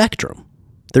 It's a spectrum.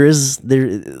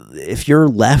 If you're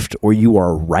left or you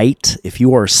are right, if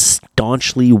you are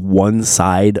staunchly one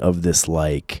side of this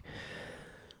like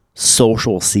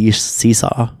social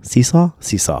seesaw. Say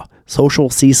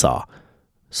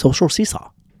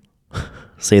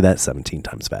that 17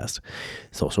 times fast.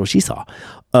 Social seesaw.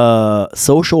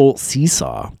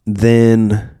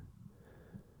 Then,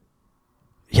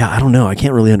 yeah, I don't know. I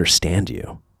can't really understand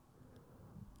you.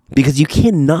 Because you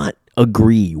cannot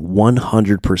agree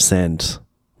 100%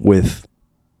 with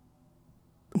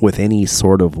any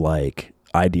sort of like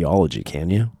ideology, can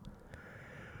you?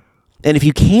 And if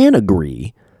you can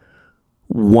agree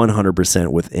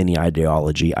 100% with any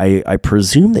ideology, I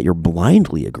presume that you're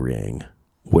blindly agreeing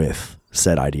with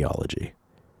said ideology.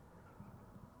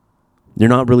 You're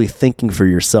not really thinking for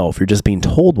yourself. You're just being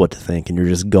told what to think, and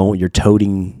you're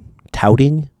touting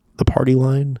the party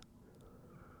line.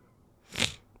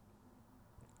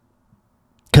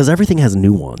 Because everything has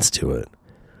nuance to it.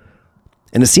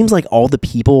 And it seems like all the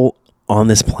people on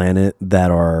this planet that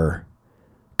are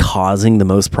causing the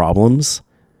most problems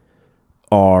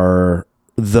are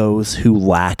those who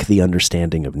lack the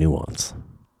understanding of nuance,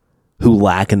 who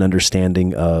lack an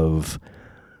understanding of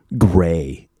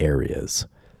gray areas.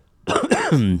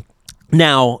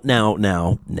 Now,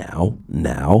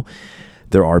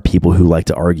 there are people who like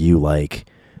to argue, like,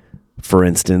 for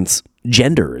instance,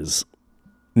 gender is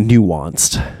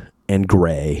nuanced and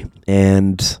gray,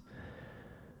 and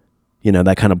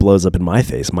that kind of blows up in my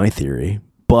face, my theory.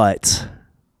 But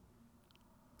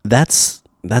that's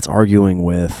arguing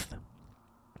with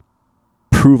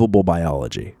provable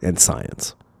biology and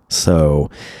science. So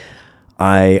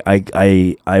I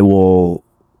will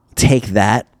take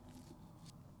that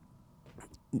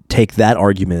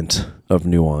argument of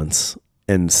nuance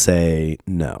and say,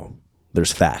 no,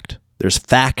 there's fact. There's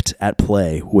fact at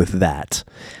play with that.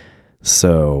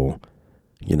 So,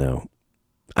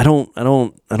 I don't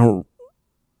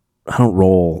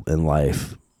roll in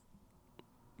life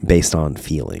based on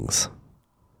feelings.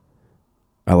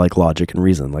 I like logic and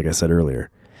reason, like I said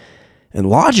earlier. And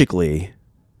logically,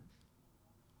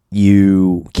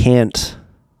 you can't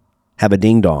have a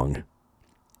ding dong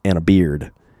and a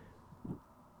beard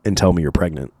and tell me you're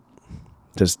pregnant.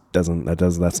 That's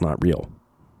not real.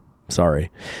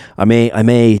 Sorry. I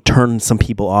may turn some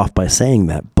people off by saying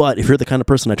that, but if you're the kind of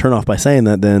person I turn off by saying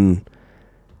that, then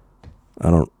I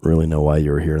don't really know why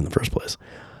you were here in the first place.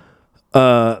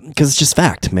 Because it's just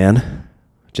fact, man.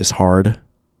 Just hard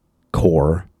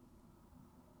core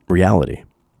reality.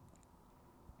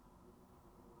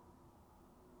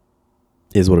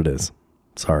 Is what it is.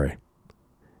 Sorry.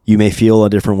 You may feel a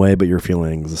different way, but your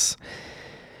feelings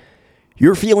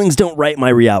don't write my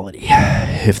reality,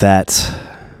 if that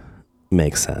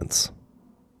makes sense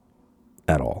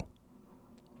at all.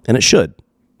 And it should.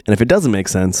 And if it doesn't make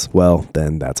sense, well,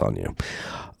 then that's on you.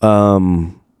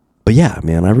 But yeah,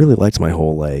 man, I really liked my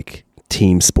whole like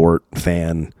team sport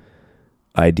fan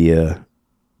idea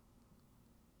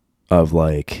of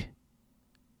like,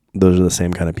 those are the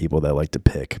same kind of people that like to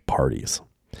pick parties.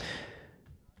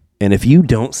 And if you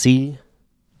don't see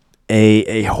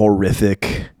a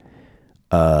horrific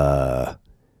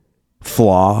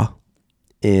flaw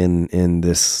in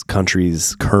this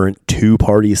country's current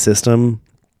two-party system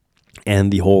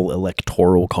and the whole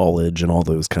electoral college and all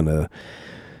those kind of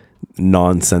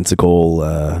nonsensical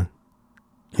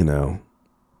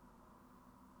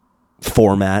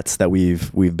formats that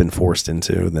we've been forced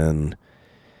into, then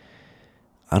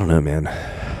I don't know, man.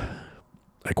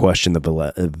 I question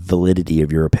the validity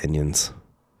of your opinions.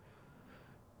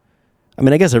 I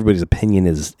mean, I guess everybody's opinion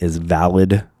is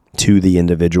valid to the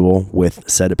individual with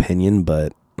said opinion,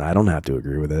 but I don't have to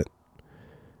agree with it.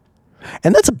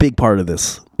 And that's a big part of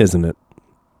this, isn't it?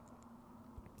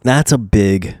 That's a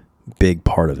big, big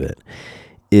part of it.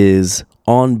 Is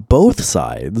on both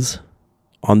sides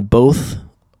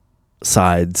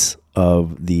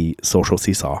of the social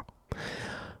seesaw,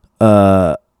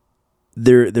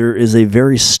 there is a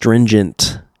very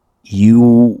stringent,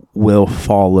 you will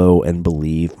follow and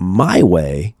believe my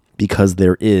way because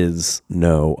there is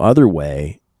no other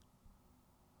way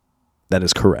that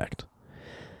is correct.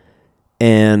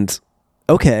 And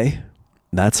okay,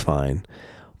 that's fine.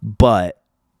 But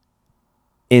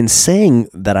in saying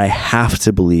that I have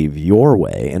to believe your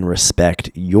way and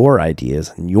respect your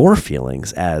ideas and your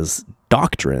feelings as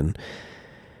doctrine,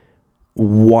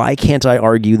 why can't I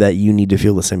argue that you need to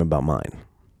feel the same about mine?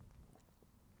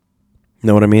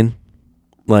 Know what I mean?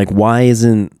 Like, why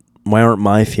aren't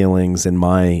my feelings and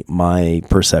my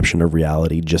perception of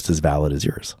reality just as valid as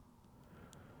yours?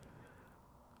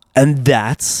 And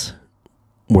that's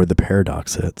where the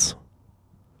paradox sits.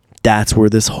 That's where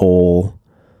this whole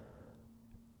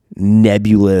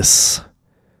nebulous,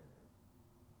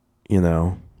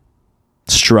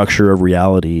 structure of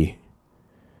reality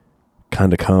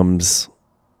kind of comes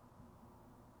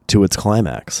to its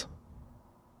climax.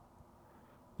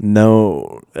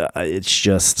 No, it's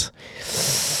just...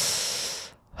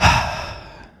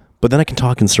 But then I can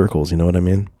talk in circles, you know what I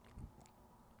mean?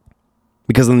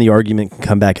 Because then the argument can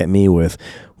come back at me with,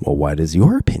 well, why does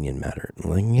your opinion matter?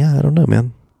 I'm like, yeah, I don't know,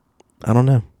 man. I don't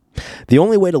know. The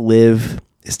only way to live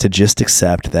is to just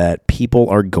accept that people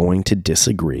are going to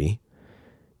disagree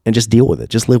and just deal with it.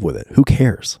 Just live with it. Who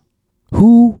cares?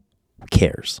 Who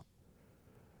cares?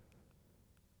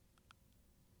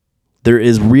 There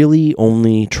is really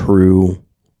only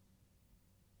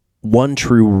one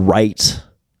true right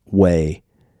way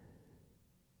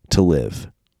to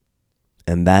live.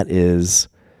 And that is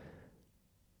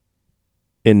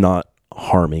in not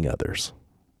harming others.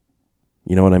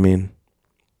 You know what I mean?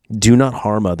 Do not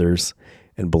harm others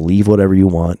and believe whatever you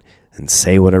want and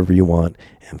say whatever you want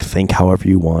and think however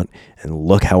you want and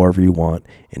look however you want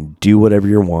and do whatever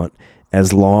you want,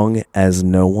 as long as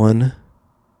no one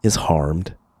is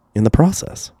harmed in the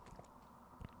process.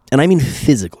 And I mean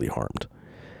physically harmed.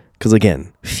 Because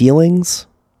again, feelings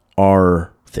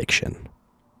are fiction.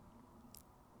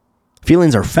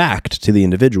 Feelings are fact to the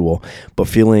individual, but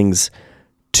feelings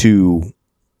on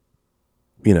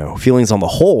the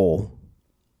whole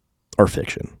are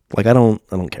fiction. Like, I don't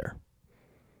care.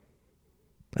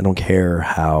 I don't care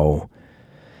how,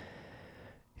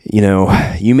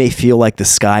 you may feel like the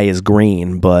sky is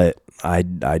green, but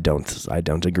I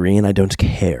don't agree, and I don't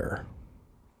care.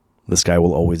 The sky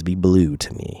will always be blue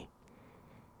to me.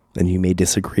 And you may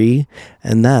disagree,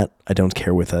 and that I don't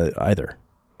care with either.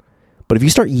 But if you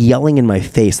start yelling in my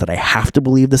face that I have to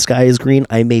believe the sky is green,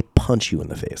 I may punch you in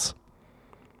the face.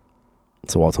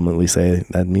 So ultimately say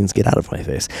that means get out of my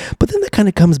face. But then that kind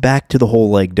of comes back to the whole,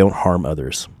 like, don't harm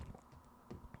others.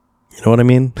 You know what I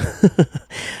mean?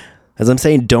 As I'm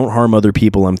saying, don't harm other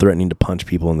people, I'm threatening to punch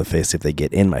people in the face if they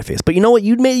get in my face. But you know what?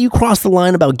 You crossed the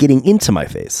line about getting into my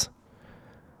face.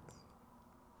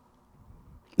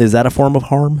 Is that a form of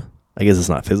harm? I guess it's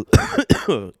not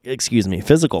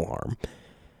physical harm.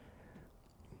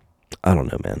 I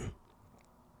don't know, man.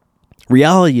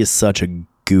 Reality is such a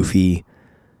goofy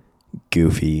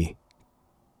thing.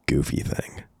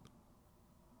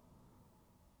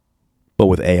 But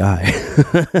with AI,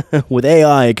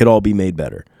 it could all be made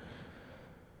better.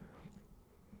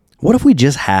 What if we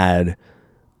just had,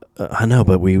 I know,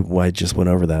 but I just went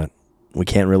over that. We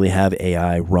can't really have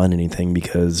AI run anything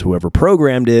because whoever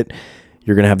programmed it,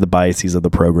 you're going to have the biases of the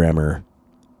programmer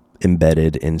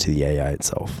embedded into the AI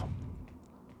itself.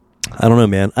 I don't know,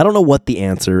 man. I don't know what the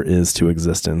answer is to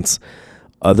existence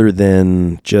other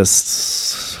than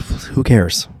just who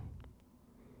cares?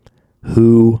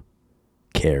 Who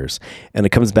cares? And it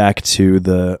comes back to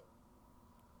the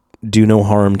do no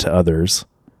harm to others.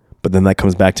 But then that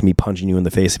comes back to me punching you in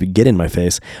the face if you get in my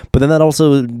face. But then that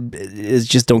also is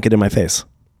just don't get in my face.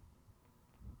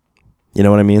 You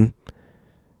know what I mean?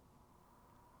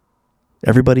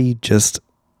 Everybody just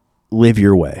live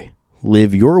your way.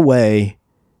 Live your way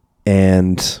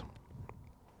and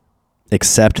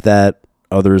accept that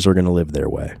others are going to live their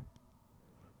way.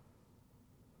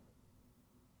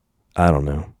 I don't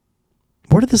know.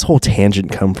 Where did this whole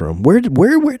tangent come from? Where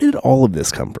did all of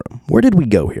this come from? Where did we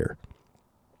go here?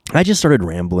 I just started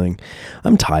rambling.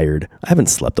 I'm tired. I haven't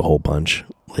slept a whole bunch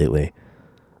lately.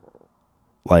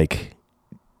 Like,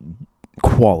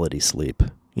 quality sleep.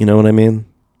 You know what I mean?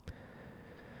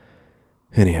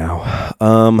 Anyhow.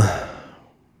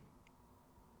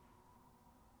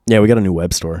 Yeah, we got a new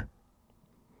web store.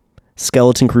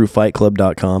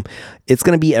 SkeletonCrewFightClub.com. It's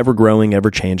going to be ever growing,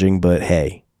 ever changing, but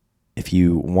hey, if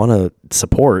you want to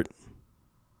support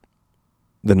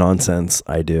the nonsense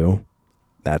I do,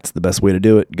 that's the best way to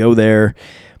do it. Go there,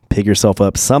 pick yourself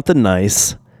up something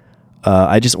nice.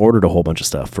 I just ordered a whole bunch of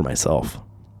stuff for myself.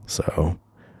 So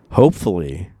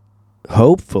hopefully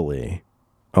I'll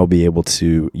be able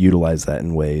to utilize that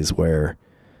in ways where,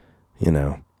 you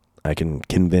know, I can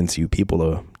convince you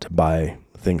people to buy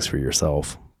things for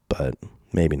yourself, but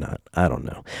maybe not. I don't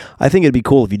know. I think it'd be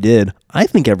cool if you did. I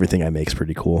think everything I make is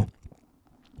pretty cool.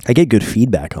 I get good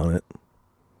feedback on it.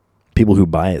 People who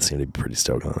buy it seem to be pretty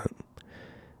stoked on it.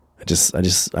 I just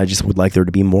would like there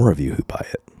to be more of you who buy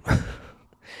it.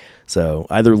 So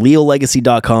either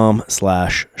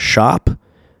leolegacy.com/shop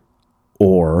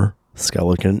or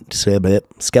Skeleton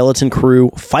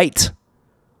Crew Fight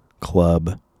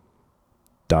Club.com.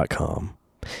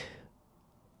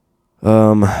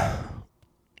 I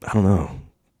don't know.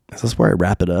 Is this where I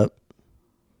wrap it up?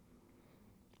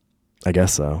 I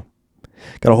guess so.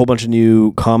 Got a whole bunch of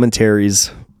new commentaries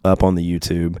up on the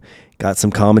YouTube. Got some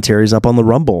commentaries up on the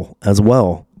Rumble as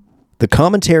well. The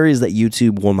commentaries that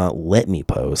YouTube will not let me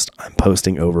post, I'm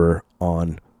posting over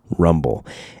on Rumble.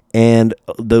 And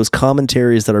those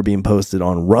commentaries that are being posted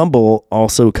on Rumble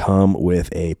also come with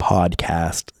a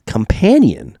podcast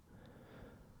companion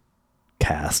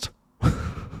cast.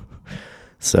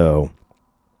 So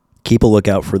keep a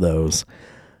lookout for those.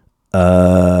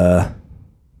 Yeah,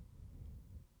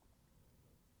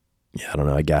 I don't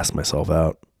know. I gassed myself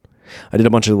out. I did a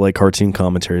bunch of like cartoon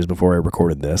commentaries before I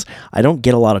recorded this. I don't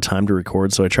get a lot of time to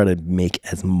record, so I try to make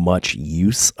as much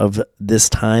use of this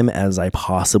time as I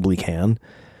possibly can.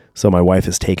 So my wife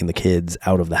has taken the kids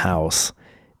out of the house,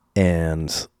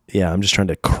 and yeah, I'm just trying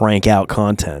to crank out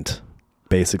content,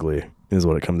 basically, is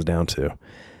what it comes down to.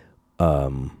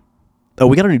 Oh,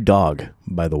 we got a new dog,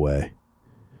 by the way.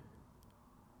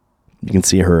 You can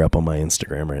see her up on my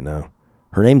Instagram right now.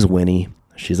 Her name's Winnie.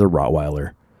 She's a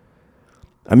Rottweiler.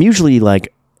 I'm usually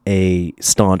like a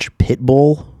staunch pit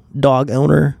bull dog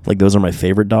owner. Like those are my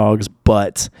favorite dogs,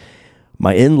 but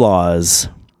my in-laws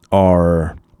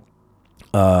are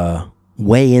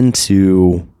way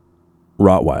into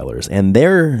Rottweilers, and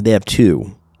they have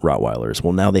 2 Rottweilers.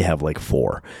 Well, now they have like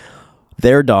 4.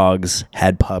 Their dogs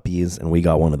had puppies, and we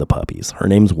got one of the puppies. Her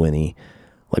name's Winnie,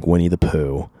 like Winnie the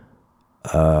Pooh.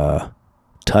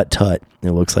 Tut tut,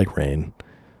 it looks like rain.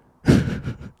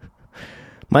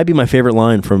 Might be my favorite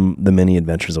line from the Many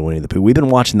Adventures of Winnie the Pooh. We've been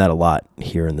watching that a lot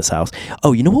here in this house.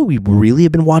 Oh, you know what we really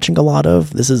have been watching a lot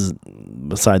of? This is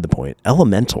beside the point.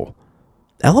 Elemental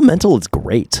is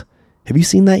great. Have you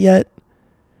seen that yet?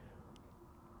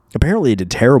 Apparently it did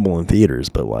terrible in theaters,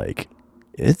 but like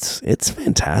it's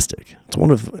fantastic. It's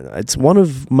one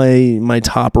of my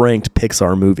top ranked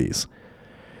Pixar movies.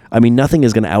 I mean, nothing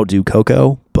is going to outdo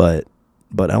Coco, but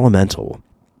Elemental's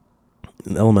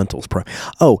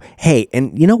Oh, hey,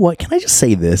 and you know what? Can I just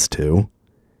say this too?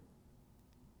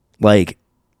 Like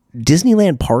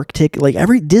Disneyland park ticket, like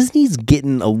Disney's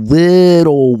getting a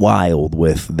little wild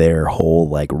with their whole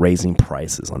like raising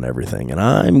prices on everything, and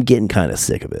I'm getting kind of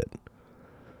sick of it.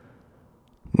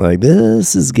 Like,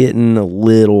 this is getting a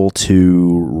little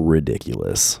too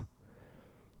ridiculous.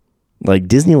 Like,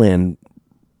 Disneyland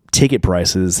ticket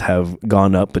prices have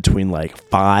gone up between like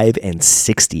 $5 and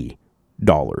 $60.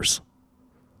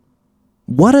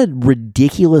 What a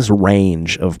ridiculous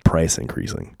range of price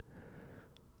increasing.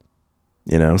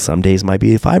 You know, some days might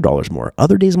be $5 more.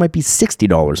 Other days might be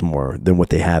 $60 more than what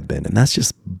they have been. And that's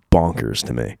just bonkers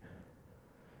to me.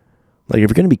 Like, if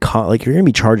you're going to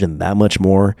be charging that much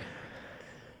more,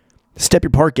 step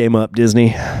your park game up,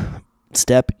 Disney.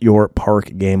 Step your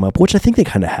park game up, which I think they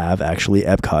kind of have, actually.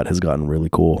 Epcot has gotten really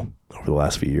cool over the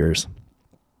last few years.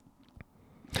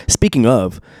 Speaking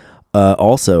of,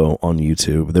 also on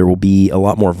YouTube, there will be a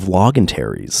lot more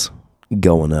vlogentaries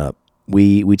going up.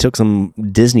 We took some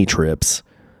Disney trips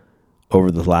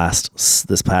over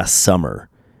this past summer,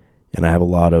 and I have a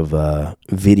lot of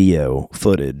video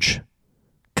footage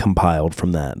compiled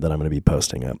from that I'm going to be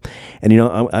posting up. And, you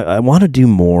know, I want to do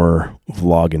more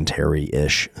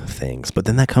vlogantary-ish things, but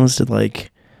then that comes to,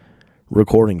 like,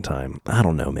 recording time. I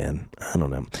don't know, man. I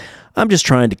don't know. I'm just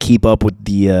trying to keep up with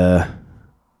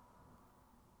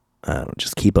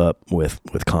keep up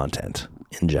with content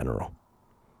in general.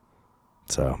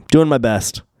 So, doing my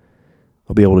best.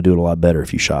 I'll be able to do it a lot better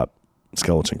if you shop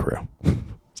Skeleton Crew.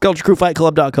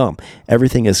 SkeletonCrewFightClub.com.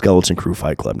 Everything is Skeleton Crew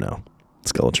Fight Club now.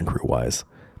 Skeleton Crew wise.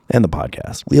 And the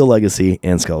podcast. Leo Legacy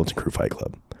and Skeleton Crew Fight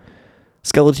Club.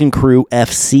 Skeleton Crew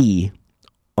FC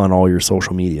on all your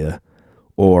social media.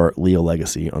 Or Leo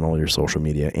Legacy on all your social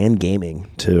media. And gaming,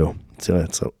 too. So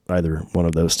it's either one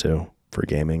of those two for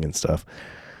gaming and stuff.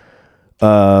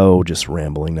 Oh, just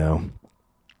rambling now.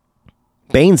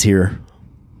 Bane's here.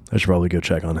 I should probably go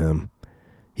check on him.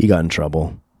 He got in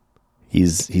trouble.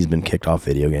 He's been kicked off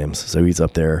video games. So he's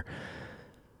up there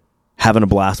having a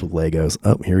blast with Legos.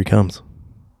 Oh, here he comes.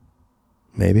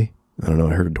 Maybe. I don't know.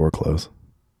 I heard a door close.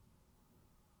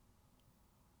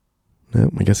 No,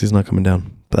 I guess he's not coming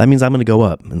down. But that means I'm going to go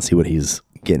up and see what he's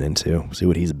getting into. See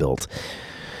what he's built.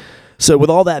 So with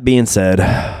all that being said,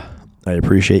 I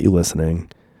appreciate you listening.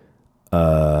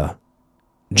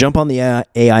 Jump on the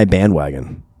AI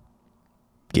bandwagon.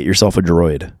 Get yourself a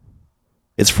droid.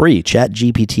 It's free.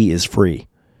 Chat-GPT is free.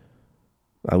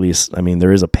 At least, I mean,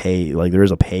 there is a pay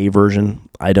version.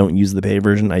 I don't use the pay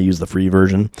version. I use the free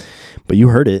version. But you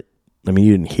heard it. I mean,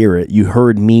 you didn't hear it. You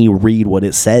heard me read what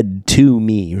it said to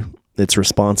me. Its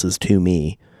responses to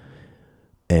me.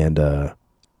 And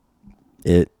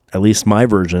it, at least my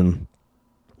version,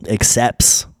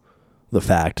 accepts the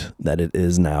fact that it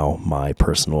is now my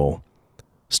personal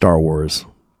Star Wars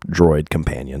droid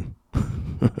companion.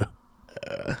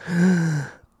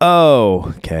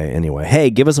 Oh, okay. Anyway, hey,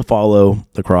 give us a follow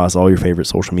across all your favorite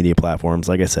social media platforms.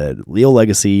 Like I said, Leo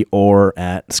Legacy or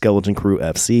at Skeleton Crew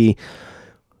FC.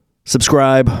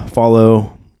 Subscribe,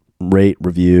 follow, rate,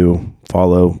 review,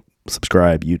 follow,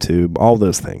 subscribe, YouTube, all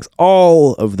those things.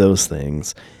 All of those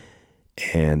things.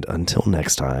 And until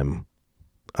next time,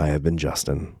 I have been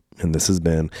Justin, and this has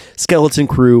been Skeleton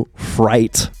Crew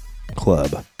Fright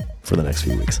Club for the next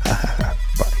few weeks.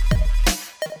 Bye.